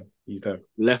 Carvalho's there. He's there.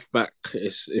 Left back,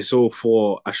 it's all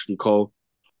for Ashley Cole.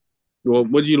 Well,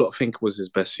 what do you lot think was his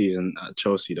best season at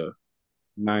Chelsea though?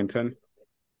 9-10.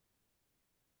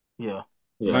 Yeah.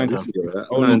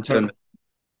 9-10.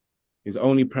 His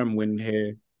only Prem win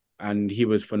here, and he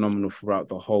was phenomenal throughout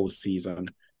the whole season.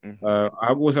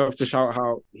 I also have to shout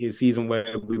out his season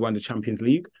where we won the Champions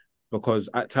League, because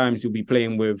at times he'll be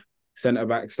playing with centre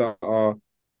backs that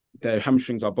their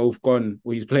hamstrings are both gone,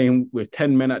 or he's playing with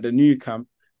 10 men at the new camp,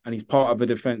 and he's part of a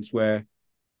defense where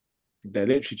they're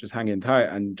literally just hanging tight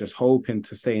and just hoping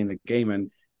to stay in the game. And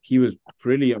he was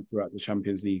brilliant throughout the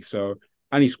Champions League.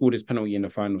 And he scored his penalty in the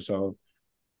final. So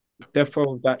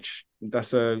therefore, that's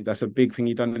a big thing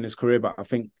he done in his career. But I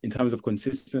think in terms of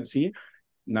consistency,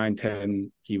 9-10,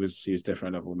 he was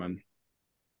different level, man.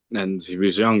 And he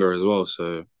was younger as well,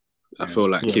 so I feel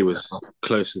like he was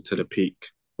closer to the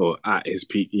peak, or at his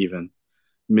peak even.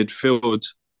 Midfield,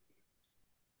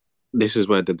 this is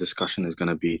where the discussion is going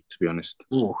to be, to be honest.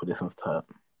 Oh, this one's tight.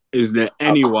 Is there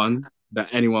anyone that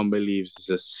anyone believes is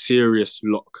a serious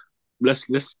lock?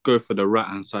 Let's go for the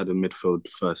right-hand side of midfield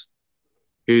first.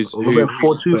 We're going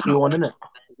 4-2-3-1, isn't it?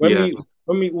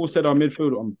 When we all said our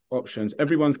midfield options,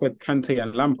 everyone said Kante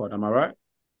and Lampard. Am I right?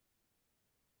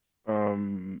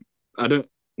 I don't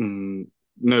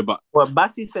no, but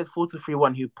Bassi said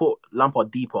 4-2-3-1. He put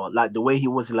Lampard deeper, like the way he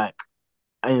was like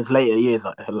in his later years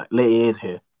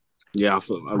here. Yeah, I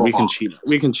feel we can cheat.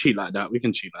 We can cheat like that.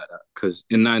 Because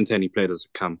in 9-10 he played as a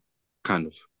cam, kind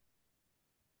of.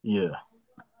 Yeah.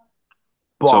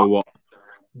 But so what?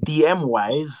 DM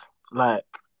wise, like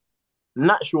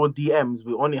natural DMs,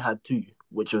 we only had 2,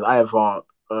 which was either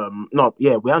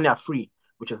we only have 3,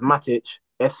 which is Matic,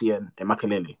 Essien, and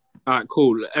Makelele. All right,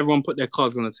 cool. Everyone put their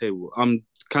cards on the table.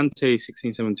 Kante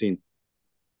 16-17.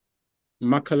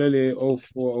 Makelele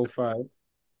 04-05.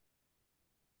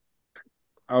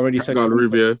 I already said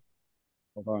Rubio.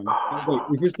 Wait,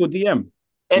 is this for DM?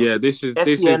 This is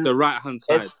the right hand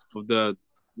side of the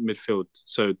midfield.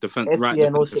 So defense right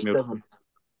defensive midfield.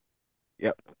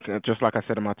 Yep, just like I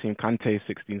said in my team, Kante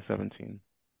 16-17.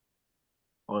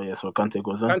 Oh yeah, so Kante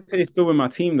goes on. Kante is still in my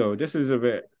team though. This is a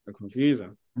bit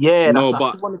confusing. Yeah,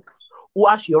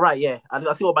 actually, you're right. Yeah,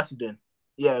 I see what Bassi's doing.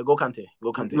 Yeah, go Kante.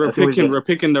 We're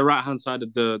picking the right hand side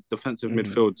of the defensive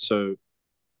midfield. So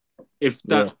if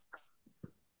that,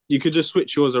 you could just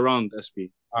switch yours around,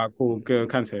 SB. Cool. Go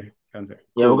Kante. Yeah,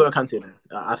 we'll go Kante then.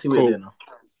 I see what you're doing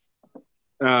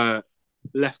now.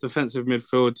 Left defensive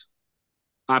midfield.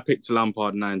 I picked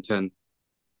Lampard 9-10.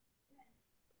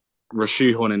 We're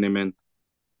shoehorning him in.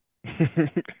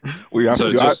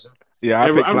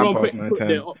 Everyone put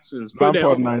their options. Put their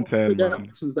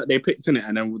options that they picked in it,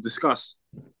 and then we'll discuss.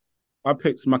 I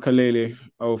picked Makelele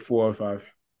 04-05.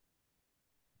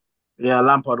 Yeah,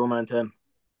 Lampard 9-10.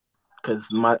 Because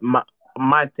my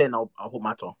 10, I'll put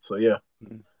Mato. So yeah,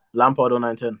 Lampard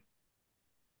 9-10.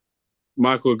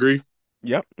 Michael, agree?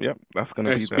 Yep. That's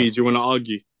gonna be SB, do you want to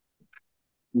argue?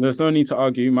 There's no need to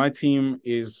argue. My team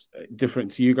is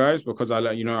different to you guys because I'm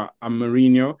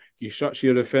Mourinho. You structure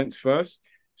your defense first,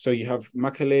 so you have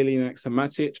Makelele next to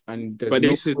Matic, and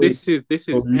this is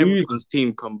everyone's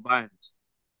team combined.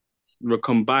 We're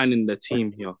combining the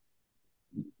team here.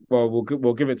 Well,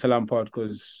 we'll give it to Lampard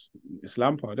because it's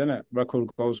Lampard, isn't it?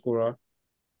 Record goal scorer,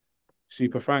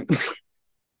 Super Frank.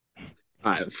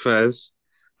 All right, Fez,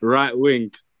 right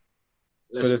wing.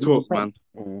 Let's talk, man.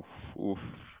 Oof.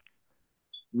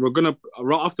 We're gonna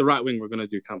right after right wing. We're gonna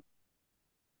do Camp.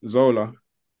 Zola.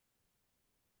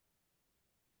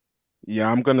 Yeah,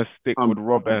 I'm gonna stick with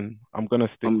Robben. With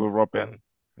Robben.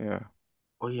 Yeah.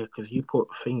 Oh yeah, because you put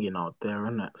Thingy out there,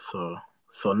 innit? So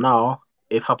now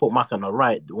if I put Matt on the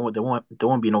right, there won't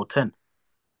be no 10.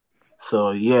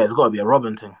 So yeah, it's got to be a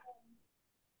Robin thing.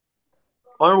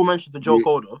 Honorable mention to Joe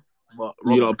Cole, but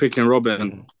Robin. You lot picking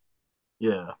Robin.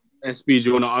 Yeah. SB, do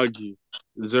you want to argue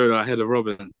Zola ahead of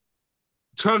Robin?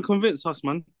 Try and convince us,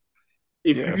 man.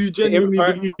 If you genuinely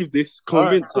believe this,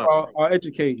 convince us. I'll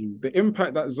educate you. The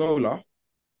impact that Zola,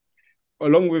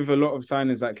 along with a lot of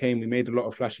signings that came, we made a lot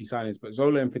of flashy signings, but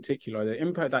Zola in particular, the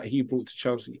impact that he brought to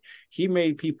Chelsea, he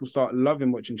made people start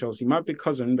loving watching Chelsea. My big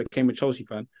cousin became a Chelsea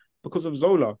fan because of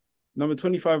Zola. Number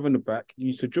 25 on the back, he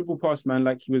used to dribble past man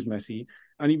like he was Messi,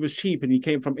 and he was cheap, and he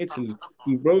came from Italy.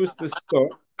 He rose the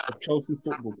stock of Chelsea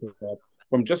Football Club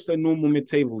from just a normal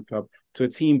mid-table club to a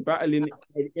team battling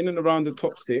in and around the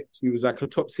top six. He was like a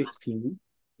top six team,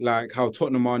 like how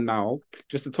Tottenham are now.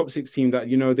 Just a top six team that,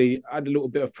 you know, they add a little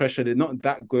bit of pressure. They're not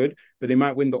that good, but they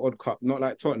might win the odd cup. Not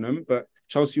like Tottenham, but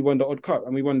Chelsea won the odd cup,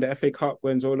 and we won the FA Cup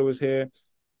when Zola was here.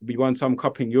 We won some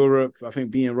cup in Europe. I think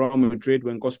being Real Madrid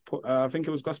when I think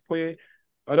it was Gus Poyet.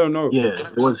 I don't know. Yeah,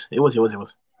 it was. It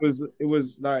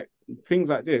was like things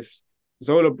like this.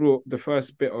 Zola brought the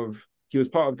first bit of. He was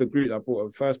part of the group that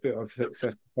brought the first bit of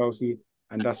success to Chelsea,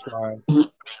 and that's why I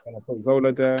put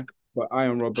Zola there. But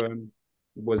Iron Robin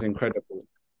was incredible.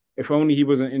 If only he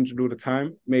wasn't injured all the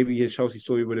time, maybe his Chelsea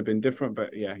story would have been different.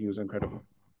 But yeah, he was incredible.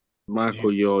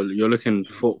 Michael, you're looking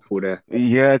thoughtful there.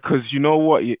 Yeah, because you know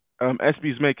what,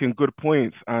 SB's making good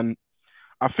points, and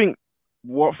I think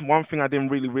one thing I didn't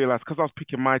really realize, because I was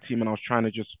picking my team and I was trying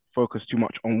to just focus too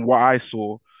much on what I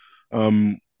saw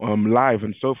live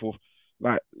and so forth.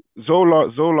 Like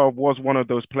Zola was one of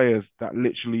those players that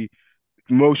literally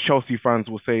most Chelsea fans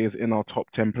will say is in our top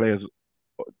 10 players,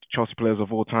 Chelsea players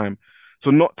of all time.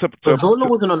 So not to Zola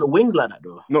wasn't on the wing like that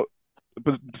though. No,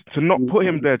 but to not put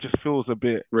him there just feels a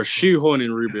bit. We're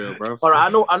shoehorning Rubio, bro. All right, I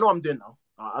know I'm doing now.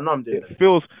 I know I'm doing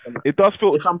it does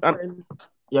feel. If I'm putting,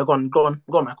 yeah, go on,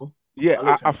 Michael.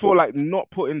 Yeah, I feel like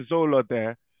not putting Zola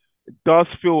there does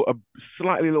feel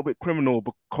slightly a little bit criminal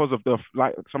because of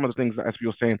some of the things that as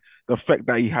you're saying, the effect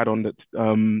that he had on the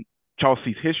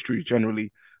Chelsea's history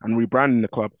generally and rebranding the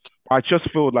club. I just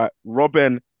feel like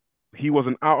Robin, he was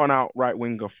an out-and-out right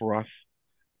winger for us.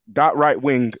 That right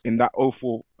wing in that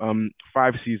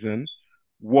 04-05 season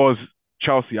was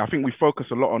Chelsea. I think we focus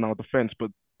a lot on our defense,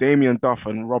 but Damien Duff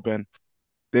and Robin,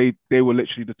 they were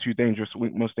literally the two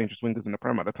most dangerous wingers in the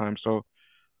Prem at the time. So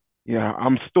yeah,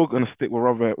 I'm still gonna stick with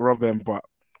Robin. But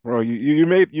bro, you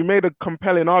made a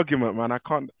compelling argument, man. I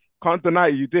can't deny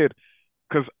you did,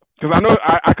 because I know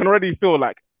I can already feel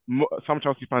like some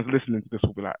Chelsea fans listening to this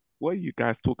will be like, "What are you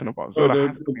guys talking about?"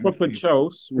 Zola, the proper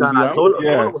Chelsea will be out. Zola,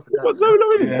 yeah.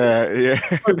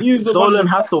 Zola and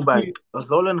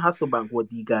Hasselbank were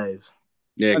the guys.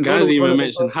 Yeah, and guys even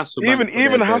mentioned Hasselbank.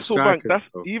 Even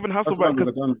Hasselbank.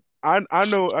 Because I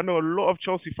know a lot of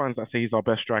Chelsea fans that say he's our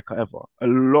best striker ever. A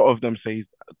lot of them say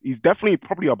he's definitely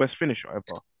probably our best finisher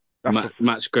ever.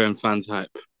 Match going fans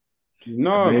hype.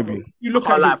 No, maybe you look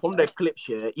at from the clips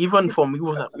here. Even from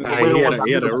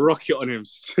he had a rocket on him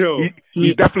still.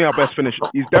 He's definitely our best finisher.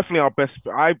 He's definitely our best.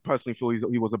 I personally feel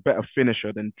he was a better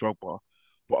finisher than Drogba.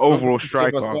 But overall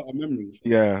striker,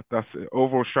 yeah, that's it.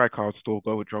 Overall striker, I'd still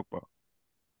go with Drogba.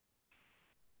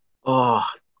 Oh,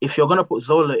 if you're gonna put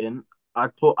Zola in, I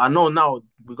know now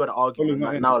we got to argue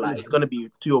now. Like it's gonna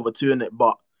be 2-2 in it.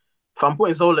 But if I'm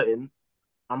putting Zola in,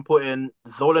 I'm putting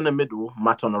Zola in the middle,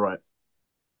 Matt on the right.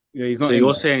 Yeah, he's not. So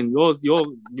you're saying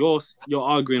you're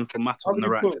arguing for Matt on the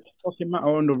right. Fucking Matt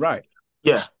on the right.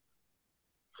 Yeah,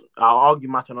 I'll argue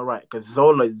Matt on the right because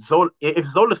Zola. If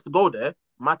Zola's to go there,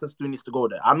 Matt still needs to go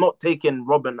there. I'm not taking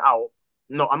Robin out.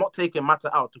 No, I'm not taking Matt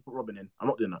out to put Robin in. I'm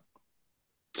not doing that.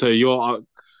 So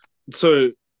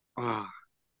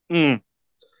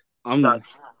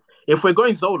if we're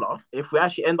going Zola, if we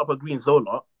actually end up agreeing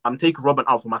Zola, I'm taking Robin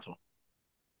out for Mata.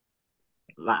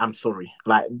 Like, I'm sorry.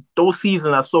 Like, those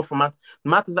seasons I saw from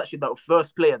Matt is actually the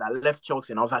first player that left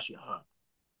Chelsea and I was actually hurt.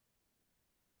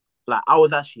 Like, I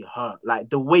was actually hurt. Like,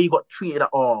 the way he got treated,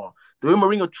 the way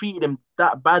Mourinho treated him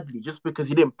that badly just because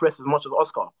he didn't press as much as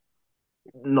Oscar.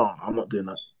 No, I'm not doing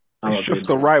that. It's just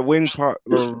the right wing part,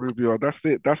 Rubio. That's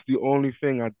it. That's the only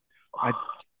thing I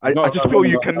just feel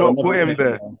you cannot put him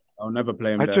there. I'll never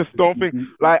play him there. I just don't think.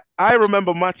 Like, I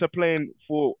remember Mata playing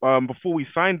for before we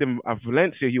signed him at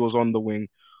Valencia. He was on the wing,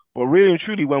 but really and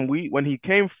truly, when he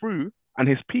came through and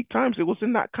his peak times, it was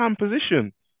in that cam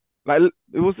position. Like,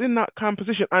 it was in that cam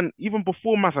position, and even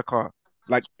before Massacre,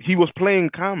 like he was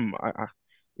playing cam.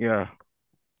 Yeah,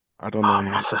 I don't know.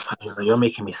 Massacre, you're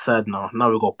making me sad now. Now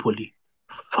we got Pulley.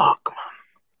 Fuck,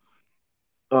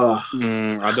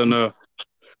 man. I don't know.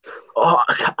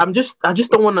 I just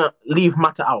don't want to leave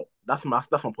Mata out. That's my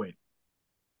point.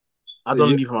 I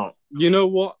don't leave him out. You know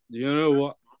what?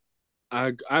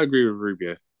 I agree with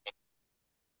Rubio.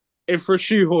 If we're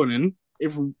shoehorning,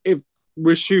 if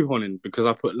we're shoehorning, because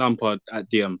I put Lampard at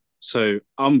DM, so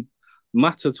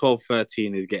Mata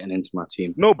 12-13 is getting into my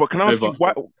team. No, but can I ask you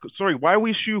why? Sorry, why are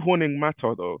we shoehorning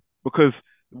Mata though? Because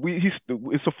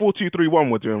it's a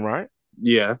 4-2-3-1 we're doing, right?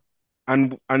 Yeah.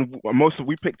 And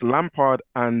we picked Lampard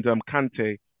and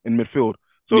Kante in midfield.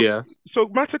 So yeah. So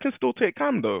Mata can still take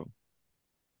Cam though.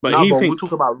 But we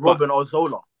talk about Robin or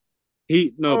Zola.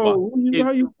 He still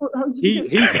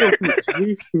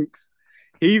thinks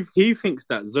he thinks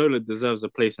that Zola deserves a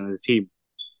place in the team.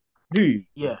 Who?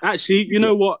 Yeah. Actually, you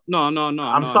know what? No.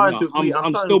 I'm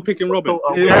still picking Robin.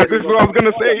 Yeah, this is what I was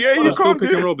gonna say. Yeah, I'm still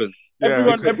picking Robin.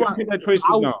 Everyone pick their choices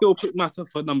now. I'll still pick Mata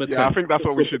for number 10. Yeah, I think that's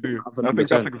what we should do. I think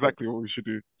that's exactly what we should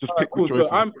do. Just pick the choices. So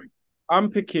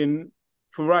I'm picking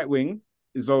for right wing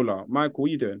Zola. Michael, what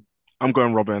are you doing? I'm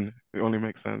going Robin. It only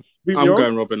makes sense. I'm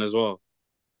going Robin as well.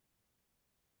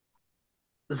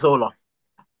 Zola.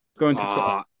 Going to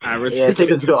Twitter. Yeah,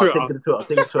 take it to Twitter.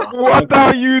 What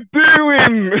are you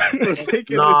doing?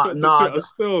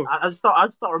 Still. I just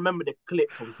don't remember the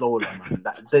clips of Zola, man.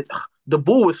 The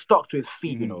ball was stuck to his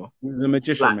feet, you know. He's a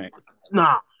magician, mate.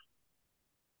 Nah.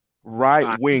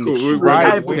 Right wing. Cool.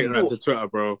 Right wing. Take that to Twitter,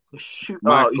 bro.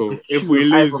 Michael, if we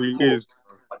lose, we lose.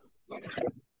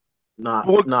 Nah.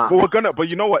 But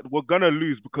you know what? We're gonna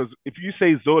lose because if you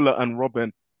say Zola and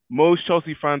Robin, most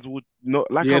Chelsea fans would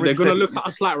not like. Yeah, they're gonna look at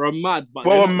us like we're mad, but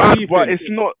it's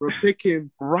not. We're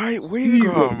picking right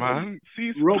winger, man.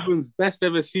 Robin's best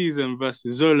ever season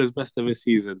versus Zola's best ever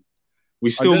season.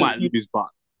 We still might lose, but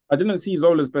I didn't see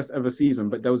Zola's best ever season,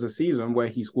 but there was a season where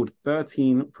he scored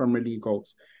 13 Premier League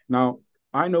goals. Now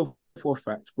I know for a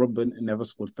fact Robin never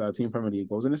scored 13 Premier League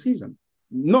goals in a season.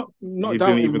 Not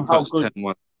didn't even touch 10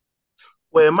 one.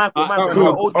 Wait,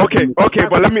 Michael. Okay,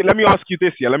 but let me ask you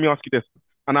this. Yeah, let me ask you this.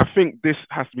 And I think this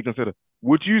has to be considered.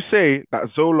 Would you say that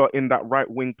Zola in that right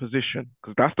wing position,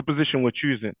 because that's the position we're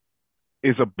choosing,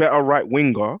 is a better right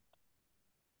winger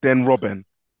than Robin?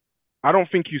 I don't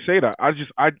think you say that. I don't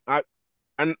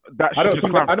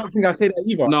think I say that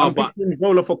either. No, I'm picking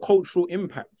Zola for cultural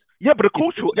impact. Yeah, but the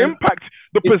cultural impact,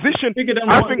 the position.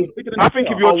 I think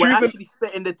if you're choosing, actually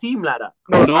setting the team like that.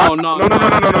 No.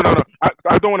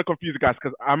 I don't want to confuse you guys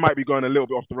because I might be going a little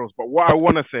bit off the rails. But what I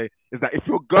want to say is that if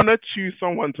you're gonna choose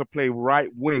someone to play right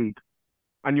wing,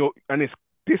 and it's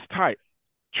this tight,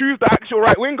 choose the actual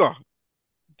right winger.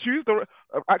 Choose the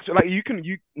actual like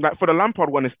for the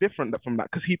Lampard one, it's different from that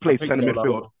because he plays centre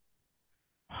midfield.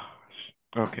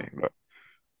 Okay, look.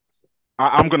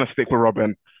 I'm gonna stick with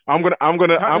Robin. I'm gonna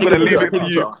leave it to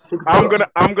you. I'm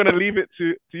gonna leave it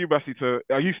to you, Bassi.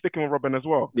 Are you sticking with Robin as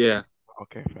well? Yeah.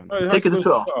 Okay, fair enough. Take it to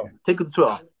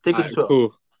Twitter.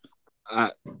 Cool.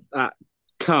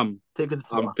 Come. Take it to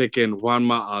Twitter. I'm picking Juan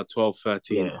Mata 12-13.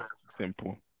 Yeah.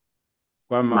 Simple.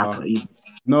 Juan Mata.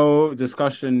 No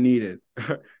discussion needed.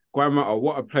 Juan Mata,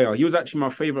 what a player. He was actually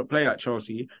my favourite player at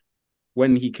Chelsea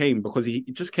when he came because he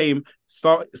just came,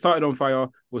 started on fire,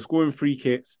 was scoring free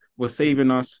kicks, was saving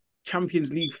us.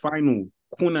 Champions League final,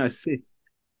 corner assist.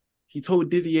 He told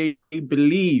Didier,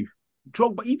 believe.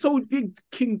 Drogba, he told Big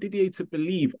King Didier to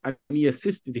believe, and he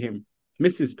assisted him.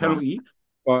 Missed his penalty,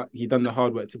 but he done the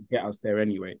hard work to get us there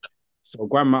anyway. So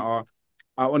Juan Mata,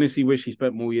 I honestly wish he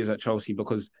spent more years at Chelsea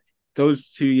because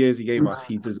those 2 years he gave us,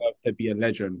 he deserves to be a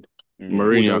legend.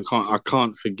 Mourinho, I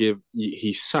can't forgive.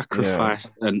 He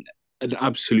sacrificed an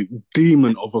absolute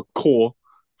demon of a core.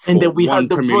 And then we had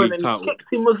the Premier ball League and title. kicked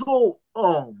him as well.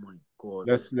 Oh my god!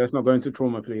 Let's not go into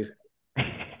trauma, please.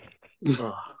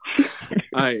 All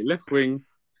right, left wing.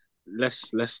 Let's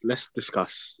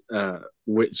discuss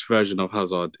which version of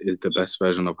Hazard is the best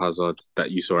version of Hazard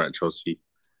that you saw at Chelsea.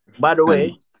 By the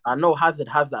way, I know Hazard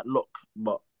has that look,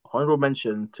 but honorable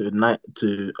mention to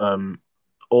 08-09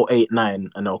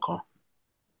 Anelka.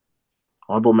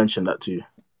 Honorable mention that too.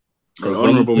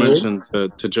 Honorable mention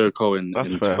to Joe Cohen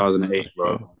in 2008,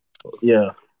 bro.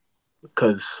 Yeah,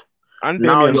 because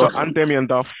Damian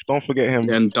Duff, don't forget him.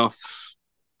 And Duff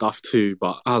too,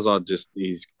 but Hazard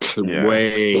is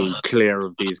way clear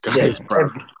of these guys, bro.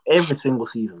 Every single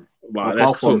season. But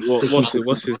let's talk.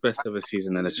 What's his best ever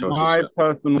season in a Chelsea? My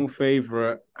personal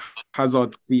favourite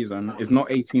Hazard season is not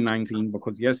 18-19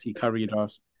 because yes, he carried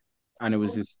us, and it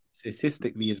was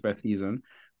statistically his best season.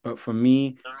 But for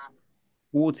me,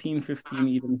 14-15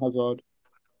 Eden Hazard.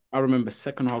 I remember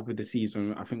second half of the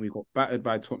season, I think we got battered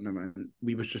by Tottenham and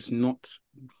we was just not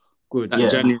good.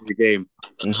 That January game.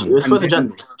 Mm-hmm. It was for the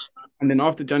January. And then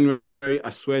after January, I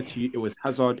swear to you, it was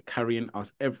Hazard carrying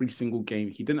us every single game.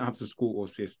 He didn't have to score or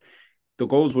assist. the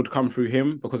goals would come through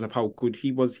him because of how good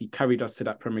he was. He carried us to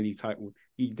that Premier League title.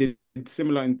 He did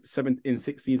similar in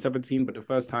 16, 17, but the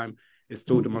first time it's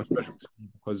still the most special to me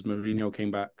because Mourinho came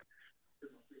back.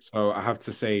 So I have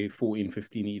to say 14,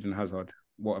 15 Eden Hazard.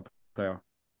 What a player.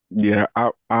 Yeah,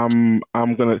 I'm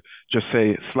gonna just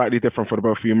say slightly different for the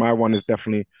both of you. My one is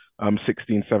definitely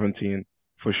 16, 17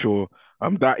 for sure.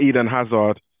 That Eden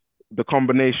Hazard, the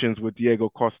combinations with Diego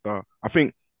Costa, I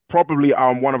think probably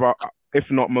one of our, if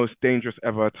not most dangerous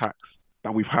ever attacks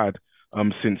that we've had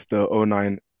since the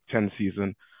 09-10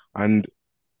 season. And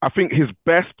I think his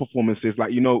best performances,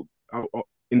 like,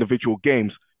 individual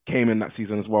games came in that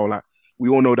season as well. Like, we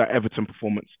all know that Everton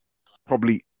performance,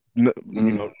 probably,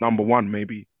 number one,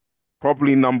 maybe.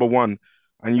 Probably number one.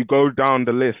 And you go down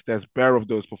the list, there's bare of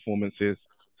those performances,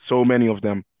 so many of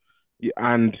them.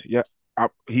 And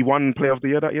he won Player of the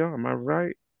Year that year, am I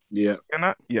right? Yeah.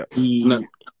 Yeah.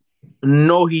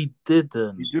 No, he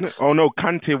didn't. He didn't? Oh no,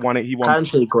 Kante won it. He won.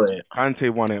 Kante got it.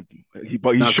 Kante won it.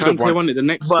 But he should have Kante won it the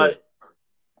next year.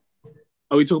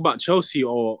 Are we talking about Chelsea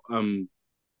or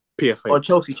PFA? Or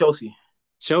Chelsea.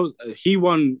 He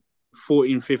won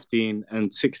 14-15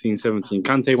 and 16-17.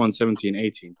 Kante won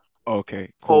 17-18.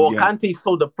 Okay. Cool, Kante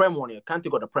sold the Prem one. Yeah, Kante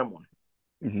got the Prem one.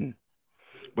 Mm-hmm.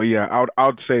 But yeah,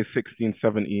 I'd say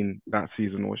 16-17 that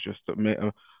season was just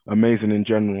amazing in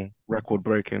general, record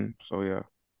breaking. So yeah.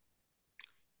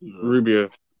 Rubio.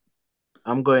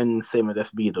 I'm going same as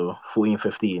SB though,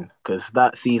 14-15, because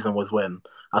that season was when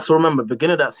I still remember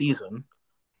beginning of that season,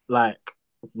 like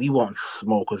we want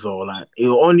smoke as well. Like it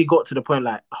only got to the point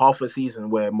like half a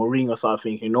season where Mourinho started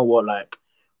thinking, you know what, like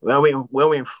when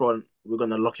we're in front, we're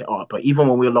gonna lock it up. But even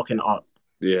when we were locking it up,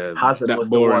 Hazard that was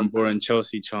boring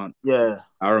Chelsea chant. Yeah,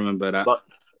 I remember that. But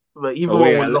even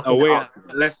when we're locking it up,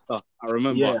 at Leicester, I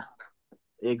remember. Yeah,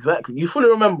 exactly. You fully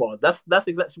remember. That's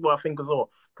exactly what I think as well.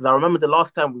 Because I remember the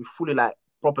last time we fully like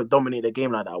proper dominated a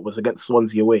game like that was against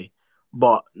Swansea away.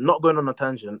 But not going on a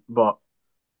tangent, but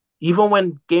even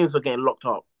when games were getting locked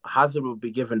up, Hazard would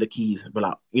be given the keys and be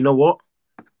like, you know what?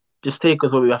 Just take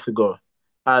us where we have to go.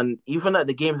 And even at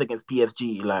the games against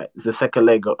PSG, like it's the second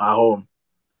leg at home,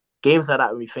 games like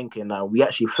that, we're thinking we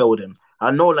actually failed him.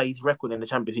 I know like his record in the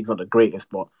Champions League is not the greatest,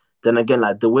 but then again,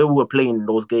 like the way we were playing in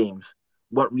those games,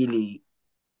 weren't really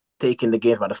taking the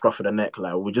games by the scruff of the neck.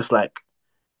 Like we're just like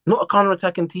not a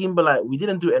counter-attacking team, but like we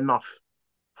didn't do enough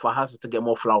for Hazard to get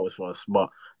more flowers for us. But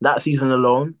that season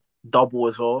alone, double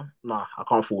as well, nah, I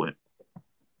can't fault it.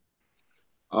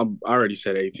 I already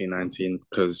said 18-19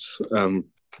 because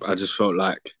I just felt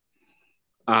like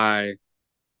I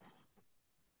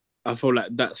felt like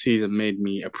that season made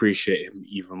me appreciate him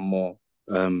even more.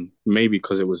 Maybe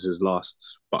because it was his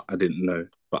last, but I didn't know.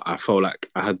 But I felt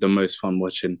like I had the most fun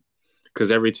watching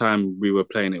because every time we were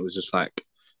playing, it was just like,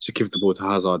 just give the ball to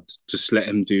Hazard, just let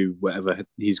him do whatever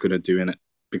he's going to do in it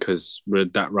because we're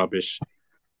that rubbish.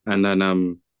 And then,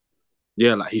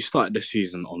 like he started the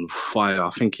season on fire. I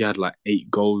think he had like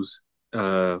 8 goals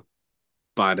by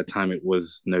the time it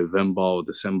was November or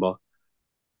December.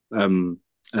 And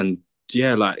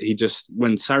yeah, like he just,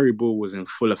 when Sarri ball was in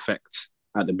full effect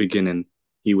at the beginning,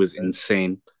 he was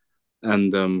insane.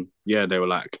 And they were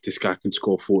like, this guy can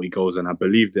score 40 goals. And I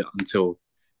believed it until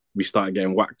we started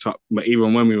getting whacked up. But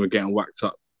even when we were getting whacked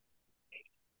up,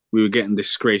 we were getting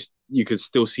disgraced. You could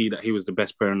still see that he was the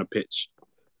best player on the pitch.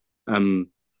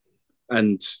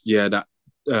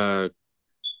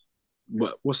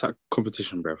 What's that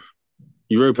competition, bruv?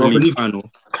 Europa League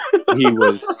final. He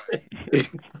was.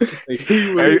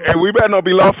 Hey, we better not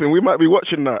be laughing. We might be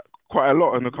watching that quite a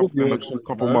lot in a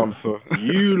couple months. So.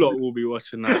 You lot will be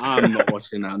watching that. I'm not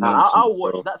watching that. I'll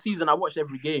watch that season. I watched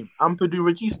every game. Ampadu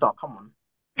Regista, come on.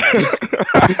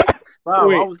 Wow,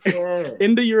 wait,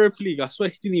 in the Europa League, I swear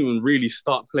he didn't even really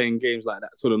start playing games like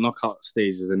that till the knockout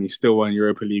stages, and he still won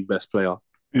Europa League best player.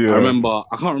 Yeah. I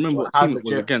can't remember what team it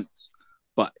was against,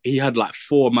 but he had like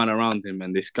 4 men around him,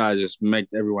 and this guy just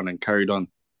megged everyone and carried on.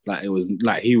 Like it was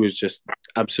like he was just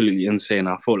absolutely insane.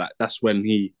 I felt like that's when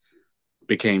he's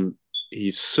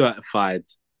certified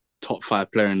top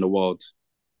 5 player in the world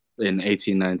in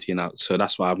 18-19 out. So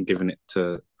that's why I'm giving it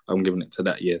to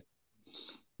that year.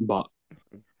 But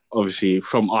obviously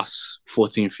from us,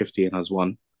 14-15 has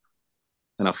won.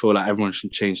 And I feel like everyone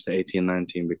should change to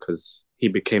 18-19 because he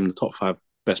became the top 5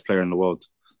 best player in the world.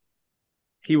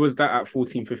 He was that at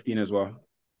 14-15 as well.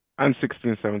 And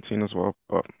 16-17 as well.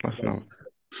 But that's not...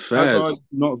 Hazard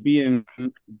not being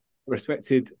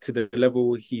respected to the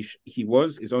level he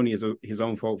was is only his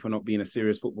own fault for not being a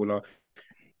serious footballer.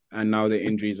 And now the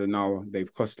injuries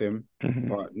they've cost him. Mm-hmm.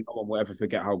 But no one will ever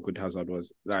forget how good Hazard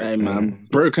was. Like, hey man,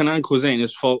 broken ankles ain't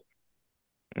his fault.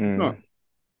 It's not.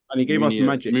 and he gave us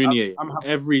magic. Meunier,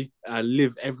 I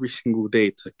live every single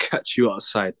day to catch you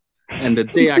outside. And the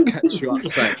day I catch you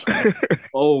outside,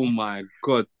 oh my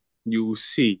God, you will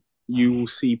see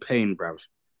pain, bruv.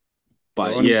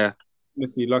 But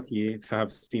honestly, lucky to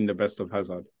have seen the best of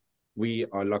Hazard. We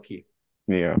are lucky.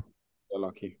 Yeah. We're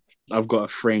lucky. I've got a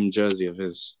framed jersey of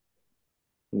his.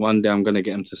 One day I'm going to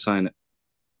get him to sign it.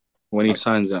 When he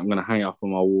signs it, I'm going to hang it up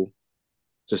on my wall,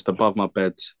 just above my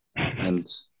bed, and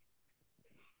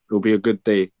it'll be a good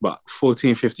day. But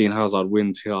 14-15 Hazard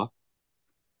wins here.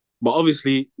 But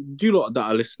obviously, you lot that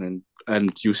are listening,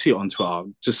 and you'll see it on Twitter,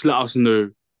 just let us know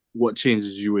what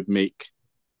changes you would make.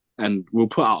 And we'll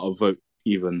put out a vote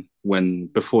even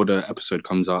before the episode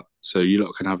comes out, so you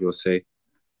lot can have your say.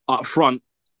 Up front,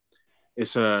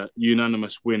 it's a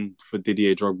unanimous win for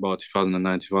Didier Drogba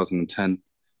 2009-2010.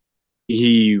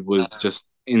 He was just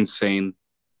insane.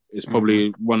 It's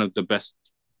probably one of the best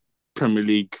Premier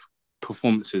League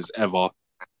performances ever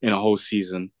in a whole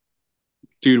season.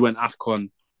 Dude went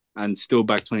AFCON and still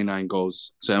bagged 29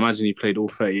 goals. So imagine he played all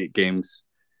 38 games.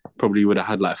 Probably would have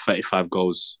had like 35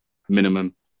 goals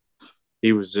minimum.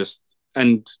 He was just...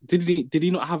 And did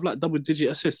he not have like double-digit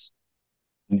assists?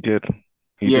 He did.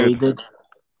 He did.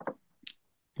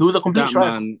 He was a complete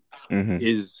striker. Man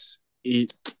is...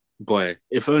 Boy,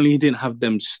 if only he didn't have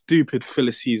them stupid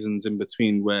filler seasons in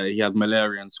between where he had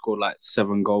malaria and scored like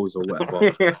 7 goals or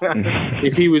whatever.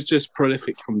 If he was just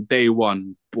prolific from day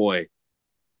one, boy,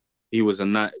 he was a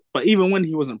night. But even when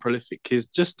he wasn't prolific, he's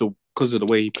just because of the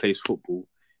way he plays football,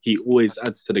 he always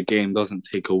adds to the game, doesn't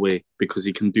take away, because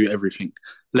he can do everything.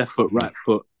 Left foot, right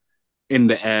foot, in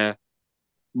the air,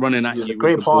 running at you.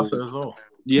 Great passer as well.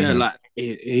 Yeah, like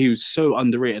he was so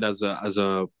underrated as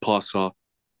a passer.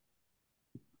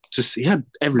 Just he had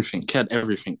everything,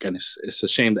 and it's a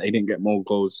shame that he didn't get more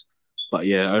goals. But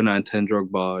yeah, 09-10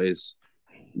 Drogba is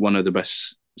one of the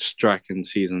best striking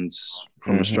seasons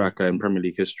from a striker in Premier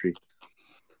League history.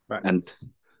 Right. And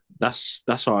that's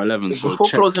our 11. So before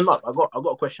closing up, I got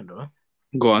a question though.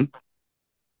 Go on.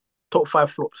 Top 5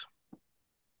 flops.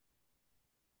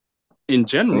 In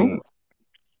general?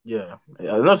 Yeah. I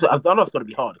know it's going to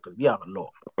be hard because we have a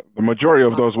lot. The majority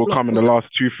of those will come in the last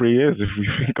 2-3 years if we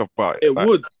think about it. It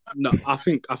would. No, I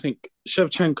think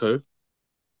Shevchenko.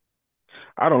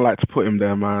 I don't like to put him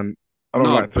there, man.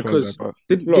 Because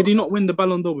did he not win the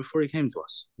Ballon d'Or before he came to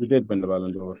us? He did win the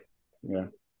Ballon d'Or. Yeah.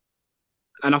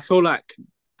 And I feel like,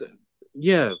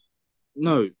 he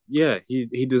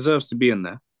deserves to be in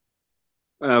there.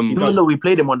 Even though we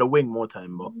played him on the wing more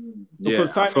time, but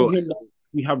because signing him,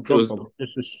 we have Drogba. Was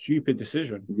just a stupid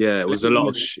decision. Yeah, it was a lot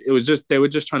of. It was just they were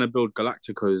just trying to build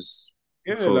Galacticos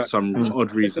for some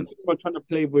odd reason. We're trying to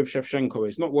play with Shevchenko.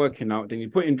 It's not working out. Then you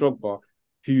put in Drogba,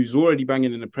 who's already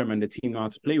banging in the Prem, and the team know how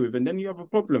to play with, and then you have a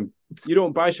problem. You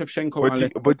don't buy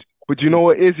Shevchenko but you know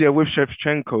what is with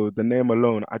Shevchenko, the name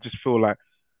alone, I just feel like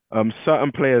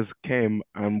certain players came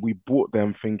and we bought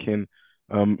them thinking,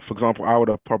 for example, I would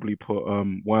have probably put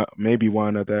maybe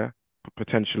Werner there,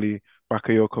 potentially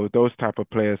Bakayoko, those type of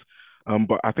players.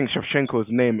 But I think Shevchenko's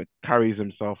name carries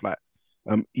himself like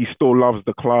he still loves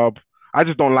the club. I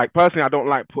just don't like I don't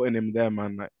like putting him there,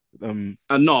 man. Like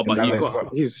but you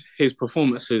got his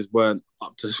performances weren't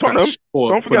up to scratch.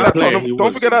 Don't forget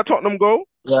that Tottenham goal.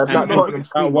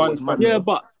 Yeah,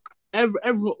 but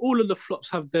all of the flops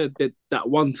have that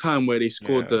one time where they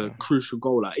scored the crucial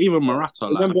goal. Like even Morata.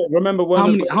 Like, remember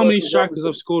how many strikers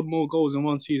have scored more goals in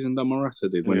one season than Morata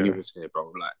did when he was here,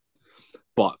 bro? Like,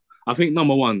 but I think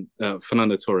number one,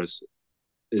 Fernando Torres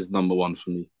is number one for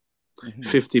me.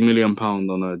 £50 million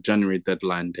on a January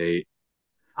deadline day.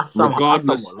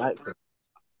 Regardless,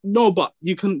 no, but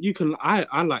you can.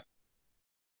 I like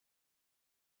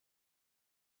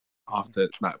after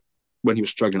like when he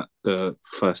was struggling at the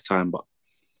first time, but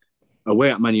away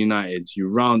at Man United,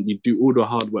 you do all the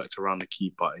hard work to round the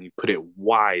keeper and you put it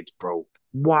wide, bro,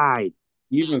 wide.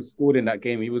 He even scored in that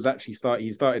game. He was actually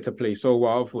he started to play so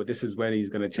well. I thought this is where he's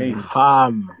going to change.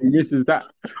 And this is that.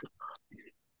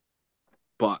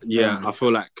 But yeah, I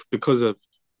feel like because of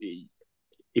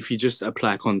if you just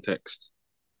apply context,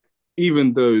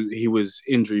 even though he was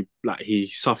injury, like he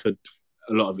suffered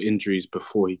a lot of injuries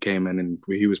before he came in, and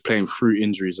he was playing through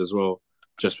injuries as well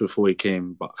just before he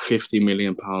came. But £50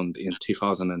 million in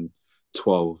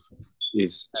 2012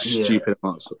 is stupid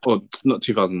amounts. Or not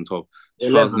 2012,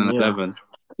 2011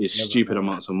 is stupid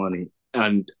amounts of money,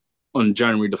 and on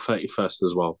January the 31st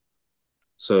as well.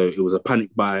 So it was a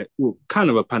panic buy, kind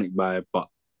of a panic buy, but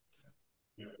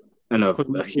and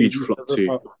a huge flop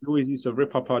too. He always used to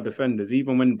rip up our defenders,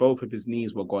 even when both of his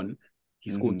knees were gone.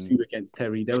 He scored 2 against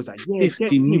Terry. There was like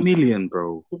 50 million,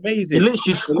 bro. It's amazing. He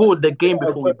literally scored the game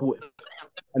before we bought him.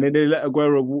 And then they let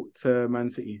Aguero walk to Man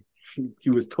City. He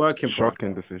was twerking for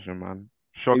Shocking us. decision, man.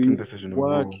 He Shocking was decision.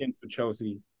 working for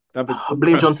Chelsea. David I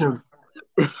blame John Terry.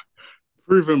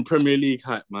 Proven Premier League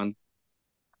hype, man.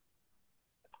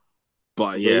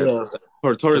 But yeah,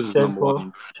 Torres is number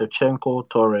one. Shevchenko,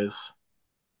 Torres.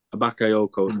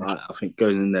 Bakayoko, I think,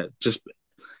 goes in there. Just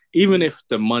even if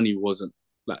the money wasn't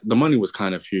the money was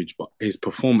kind of huge, but his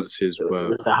performances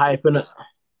were the hype in it.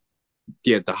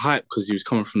 Yeah, the hype because he was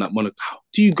coming from that Monaco. How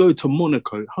do you go to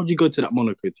Monaco? How do you go to that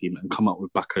Monaco team and come out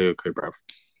with Bakayoko, bruv?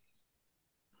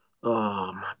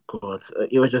 Oh my God!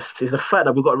 It's the fact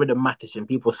that we got rid of Matic and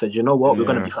people said, you know what, we're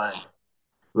gonna be fine.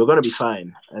 We're gonna be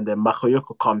fine, and then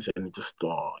Bakayoko comes in and just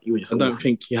he was just. I don't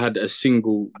think he had a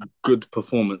single good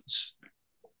performance.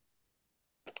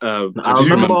 I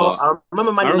remember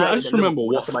Man United. I just remember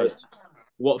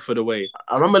Watford away.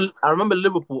 I remember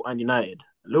Liverpool and United.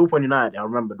 Liverpool and United, I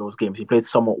remember those games. He played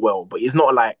somewhat well, but it's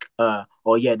not like,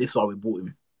 this is why we bought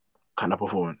him kind of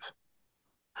performance.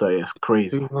 So yeah, it's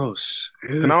crazy. Who else?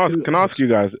 Can I ask you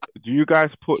guys, do you guys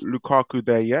put Lukaku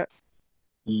there yet?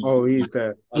 Oh, he's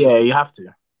there. Yeah, you have to.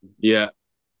 Yeah.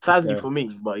 Sadly for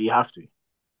me, but you have to.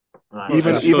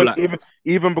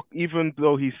 Even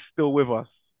though he's still with us.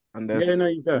 And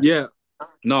he's there. Yeah.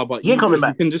 No, but you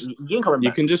can just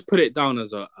put it down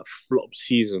as a flop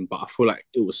season, but I feel like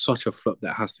it was such a flop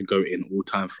that has to go in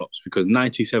all-time flops because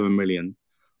 97 million.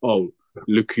 Oh,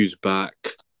 look who's back.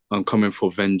 I'm coming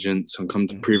for vengeance. I'm coming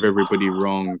to prove everybody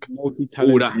wrong. All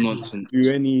that nonsense.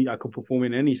 I could perform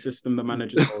in any system the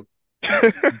manager told.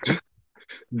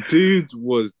 Dude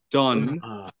was done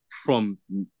from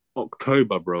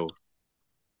October, bro.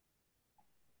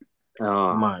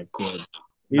 Oh my God.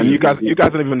 And you guys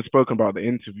haven't even spoken about the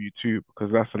interview too,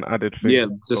 because that's an added thing. Yeah,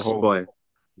 just boy.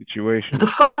 Situation. It's the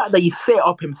fact that he set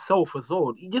up himself as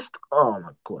well. He just, oh my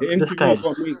God. The interview is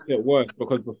what makes it worse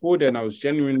because before then I was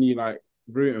genuinely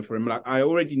rooting for him. Like I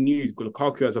already knew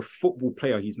Lukaku as a football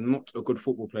player. He's not a good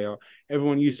football player.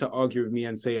 Everyone used to argue with me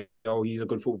and say, "Oh, he's a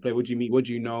good football player." What do you mean? What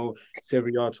do you know?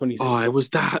 Serie A 26. Oh, it was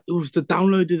the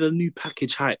downloaded a new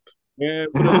package hype. Yeah,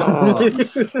 all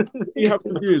you have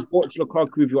to do is watch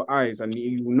Lukaku with your eyes, and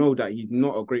you will know that he's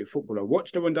not a great footballer.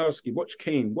 Watch Lewandowski, watch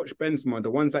Kane, watch Benzema,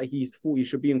 the ones that he thought he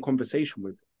should be in conversation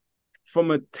with. From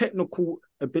a technical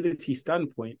ability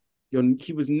standpoint,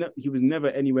 he was never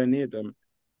anywhere near them.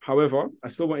 However, I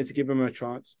still wanted to give him a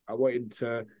chance. I wanted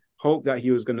to hope that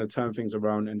he was going to turn things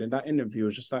around, and then that interview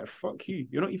was just like, "Fuck you!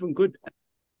 You're not even good.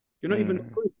 You're not even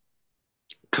good."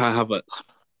 Kai Havertz.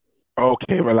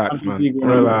 Okay, relax, man.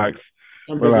 Relax.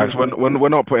 We're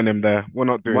not putting him there. We're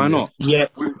not doing. Why not?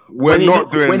 Yet. We're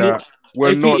not doing that.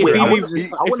 We're not. If he leaves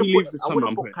the summer,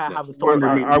 I'm putting him.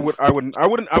 I wouldn't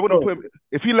put him.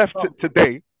 If he left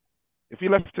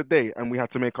today, and we had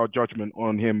to make our judgment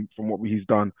on him from what he's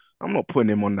done, I'm not putting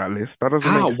him on that list. That doesn't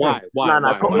make sense. Why? Why? He's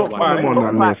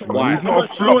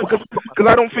not a flop because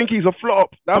I don't think he's a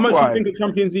flop. That's how much why. do you think a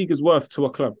Champions League is worth to a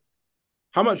club?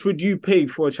 How much would you pay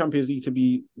for a Champions League to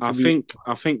be? I think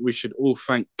we should all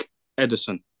thank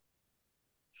Edison.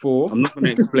 I'm not going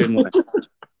to explain why,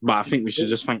 but I think we should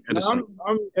just thank Edison.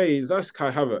 That's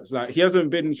Kai Havertz. Like he hasn't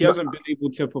been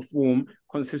able to perform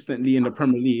consistently in the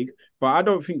Premier League, but I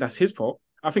don't think that's his fault.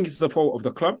 I think it's the fault of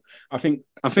the club. I think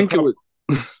it was.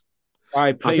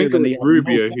 I think it was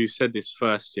Rubio who said this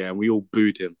first, and we all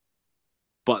booed him.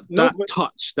 But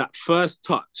that first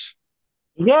touch.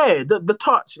 Yeah, the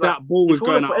touch. That ball was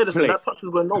going out of play. That touch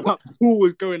was going nowhere. That ball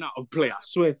was going out of play. I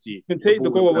swear to you. You can take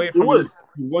the goal away from him.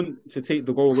 You want to take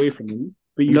the goal away from him,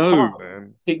 but you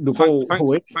can't take the goal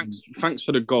away. Thanks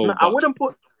for the goal. No, I wouldn't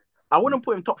put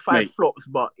him top 5 flops,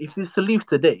 but if he's to leave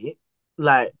today,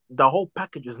 like the whole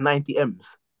package is 90 M's,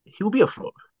 he'll be a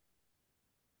flop.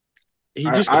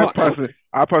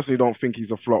 I personally don't think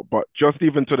he's a flop, but just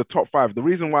even to the top 5, the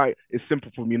reason why it's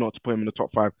simple for me not to put him in the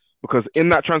top 5, because in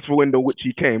that transfer window which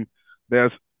he came,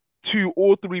 there's 2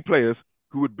 or 3 players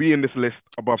who would be in this list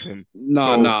above him.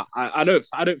 No, I don't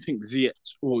think Ziyech.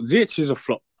 Well, Ziyech is a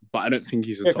flop, but I don't think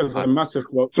he's a top 5. A massive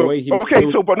flop. But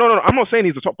I'm not saying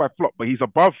he's a top 5 flop, but he's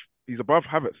above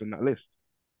Havertz in that list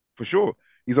for sure.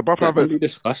 He's above Havertz.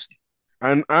 Discussed.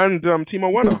 And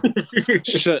Timo Werner.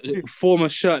 Former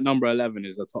shirt number 11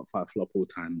 is a top 5 flop all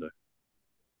time though.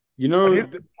 You know,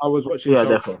 I was watching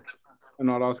definitely in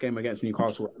our last game against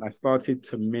Newcastle, and I started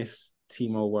to miss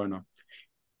Timo Werner.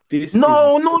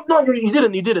 No, you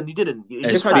didn't.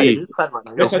 SB,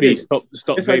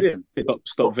 stop vaping.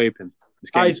 Stop vaping.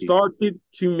 I started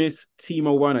to miss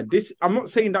Timo Werner. I'm not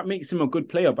saying that makes him a good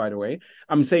player, by the way.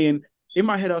 I'm saying in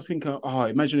my head, I was thinking, oh,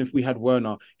 imagine if we had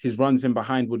Werner, his runs in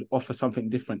behind would offer something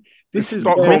different. This is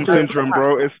Stockholm syndrome,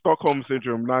 bro. It's Stockholm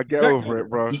syndrome. Now get over it,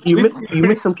 bro. You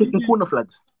miss some kicking corner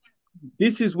flags.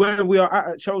 This is where we are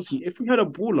at Chelsea. If we had a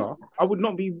baller, I would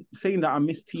not be saying that I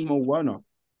miss Timo Werner.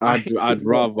 I'd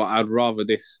rather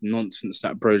this nonsense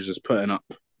that bro's just putting up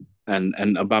and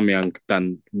Aubameyang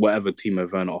than whatever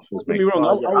Timo Werner offers. Don't get me wrong.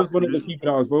 I was one of the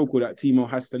people that was vocal that Timo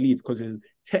has to leave because his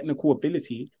technical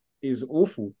ability is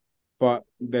awful. But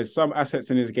there's some assets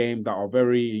in his game that are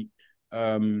very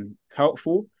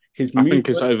helpful. I think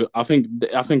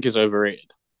it's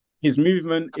overrated. His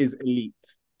movement is elite.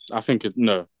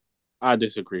 I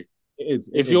disagree. It is.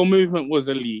 If your movement was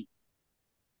elite,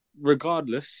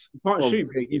 regardless of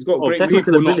he's got great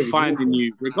people not finding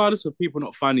you, regardless of people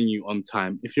not finding you on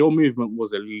time, if your movement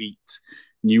was elite,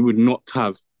 you would not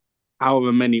have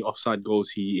however many offside goals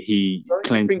he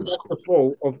claimed to that's score. The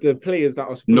fault of the players that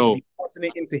are supposed to be passing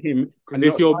it into him. Because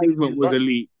if your movement was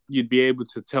elite, you'd be able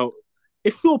to tell.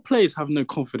 If your players have no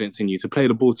confidence in you to play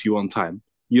the ball to you on time,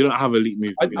 you don't have elite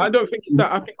movement. I don't think it's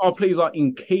that. I think our players are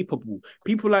incapable.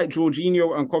 People like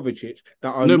Jorginho and Kovacic that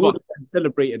are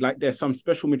celebrated like they're some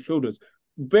special midfielders.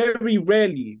 Very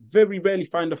rarely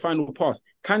find the final pass.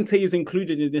 Kante is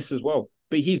included in this as well,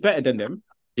 but he's better than them.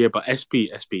 Yeah, but SB.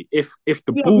 If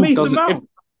the ball doesn't,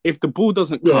 if the ball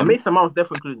doesn't come, Mason Mount's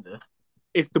definitely included there.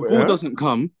 If the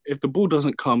ball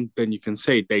doesn't come, then you can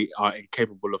say they are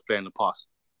incapable of playing the pass.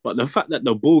 But the fact that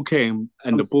the ball came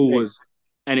and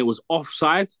it was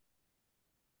offside,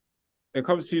 it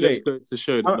comes too late. Just goes to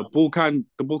show that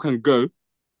the ball can go,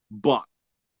 but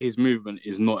his movement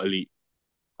is not elite.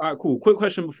 All right, cool. Quick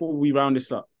question before we round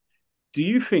this up: do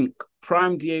you think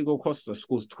prime Diego Costa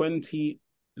scores 20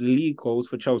 league goals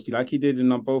for Chelsea like he did in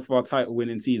both of our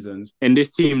title-winning seasons? In this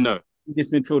team, no.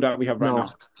 This midfield that we have right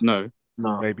now, no,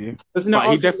 maybe. But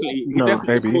he definitely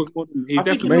scores more than he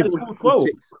definitely scores 12.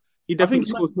 He definitely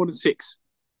scores more than 6.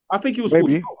 I think he will score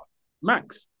 12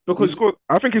 max because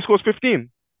I think he scores 15.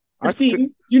 15.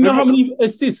 Do you know how many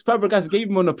assists Fabregas gave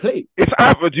him on the plate? It's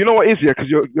average. You know what it is, yeah? Because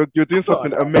you're doing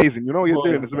something amazing. You know what you're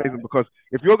doing is amazing. Because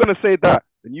if you're gonna say that,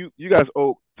 then you guys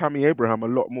owe Tammy Abraham a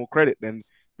lot more credit than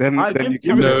you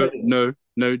give him. No.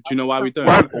 Do you know why we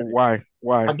don't? Why?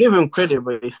 I give him credit,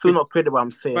 but it's still not credit. But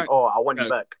I'm saying, I want it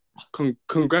back.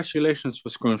 Congratulations for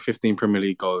scoring 15 Premier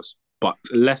League goals. But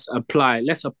let's apply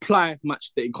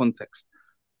match day context.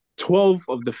 12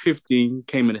 of the 15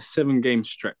 came in a 7-game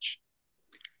stretch.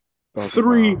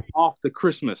 3 after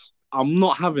Christmas. I'm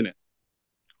not having it.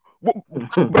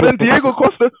 But then Diego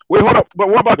Costa. Wait, hold up. But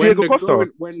what about Diego Costa?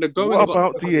 What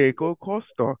about Diego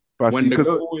Costa?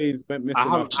 Always went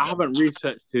missing. I haven't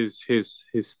researched his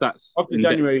stats. After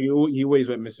January, he always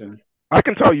went missing. I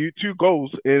can tell you 2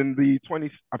 goals in the 20.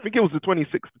 I think it was the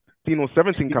 2016 or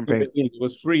 17 campaign. It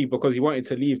was free because he wanted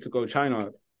to leave to go China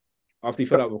after he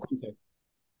fell out with Conte.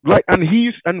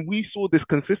 And we saw this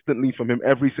consistently from him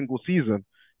every single season.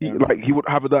 He would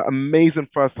have that amazing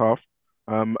first half,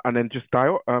 and then just die.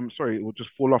 It would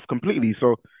just fall off completely.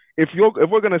 So if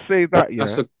we're gonna say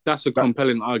that, that's a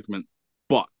compelling argument.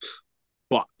 But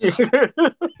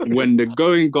when the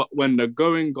going got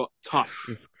tough,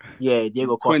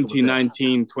 Diego Costa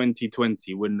 2019,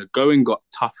 2020, when the going got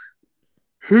tough,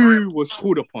 who was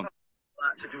called upon?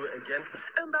 To do it again.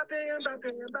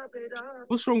 Mbappe.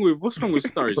 What's wrong with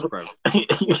Sturridge, bro?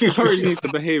 Sturridge needs to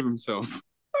behave himself.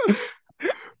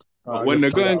 When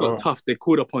the going got tough, they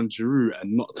called upon Giroud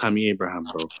and not Tammy Abraham,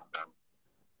 bro.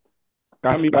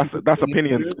 That's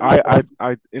opinion. I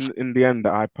in the end,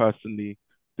 I personally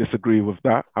disagree with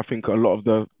that. I think a lot of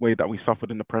the way that we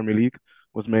suffered in the Premier League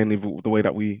was mainly the way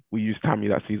that we used Tammy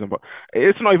that season. But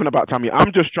it's not even about Tammy.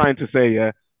 I'm just trying to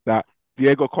say that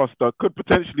Diego Costa could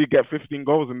potentially get 15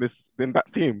 goals in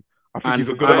that team. I think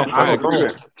he's a good enough player. Agree.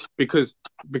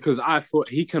 Because I thought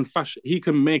he can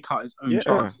make out his own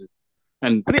chances.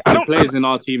 And the players in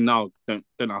our team now don't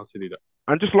know how to do that.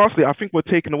 And just lastly, I think we're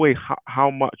taking away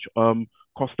how much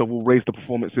Costa will raise the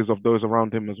performances of those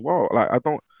around him as well. Like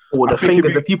the thing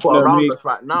is, the people around us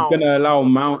right now, he's going to allow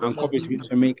Mount and Kovacic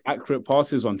to make accurate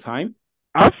passes on time.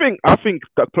 I think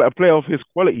that a player of his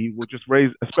quality will just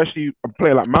raise, especially a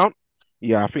player like Mount.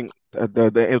 Yeah, I think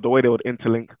the way they would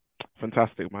interlink,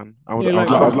 fantastic, man. I'd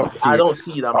love to see it. I don't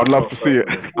see that. I'd love to see it.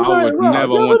 I would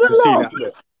never want to see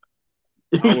that.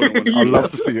 I'd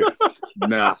love to see it.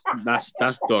 Nah,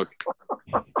 that's dog.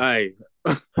 Hey,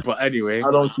 but anyway,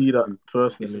 I don't see that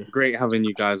personally. It's great having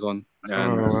you guys on,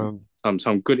 and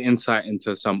some good insight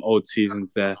into some old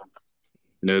seasons there.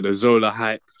 You know, the Zola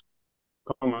hype.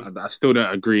 I still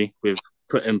don't agree with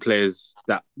putting players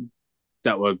that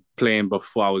that were playing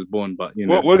before I was born. But you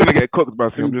know, we're gonna get cooked,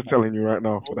 Bassi. I'm just telling you right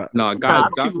now for that. No,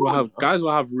 guys will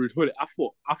have Ruud Gullit. I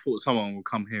thought someone would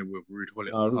come here with Ruud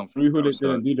Gullit. Ruud Gullit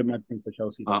didn't do the mad thing for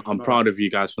Chelsea. I'm proud of you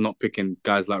guys for not picking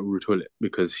guys like Ruud Gullit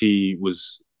because he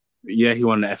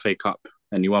won the FA Cup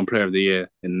and he won Player of the Year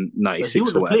in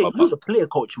 '96 or whatever. He was a player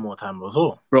coach more time as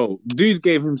well. Bro, dude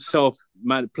gave himself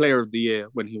Player of the Year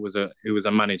when he was a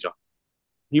manager.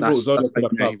 He brought Zola to the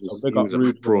club. He was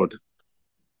a fraud.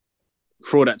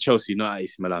 Fraud at Chelsea, not at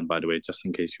AC Milan, by the way, just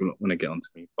in case you want to get onto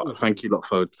me. But thank you lot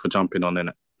for jumping on in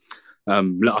it.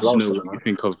 Let us know what you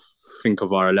think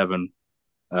of our 11.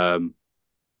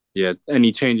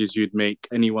 Any changes you'd make,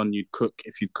 anyone you'd cook.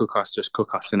 If you'd cook us, just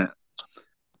cook us in it.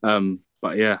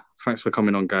 But yeah, thanks for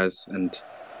coming on, guys, and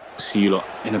see you lot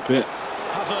in a bit.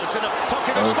 Havertz in a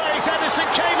pocket of space. Edison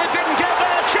came and didn't get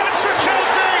there. Chance for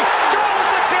Chelsea. Goal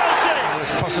for Chelsea. As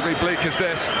possibly bleak as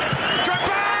this.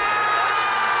 Drogba!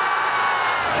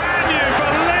 Can you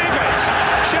believe it?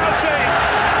 Chelsea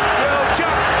will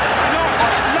just not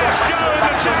let go in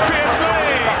the Champions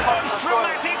League. Most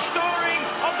dramatic story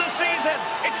of the season.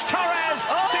 It's Torres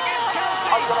to give Chelsea.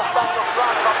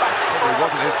 It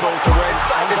wasn't his ball to win.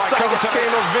 It's Sanchez,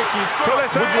 Kane or Vicky. Would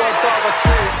you rather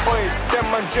trade? Oi, them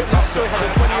man drip like soy. Had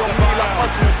a 20 on me like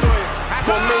Hudson Odoi.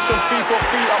 Formation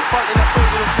 3-4-3 up front in the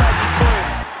field in the slide.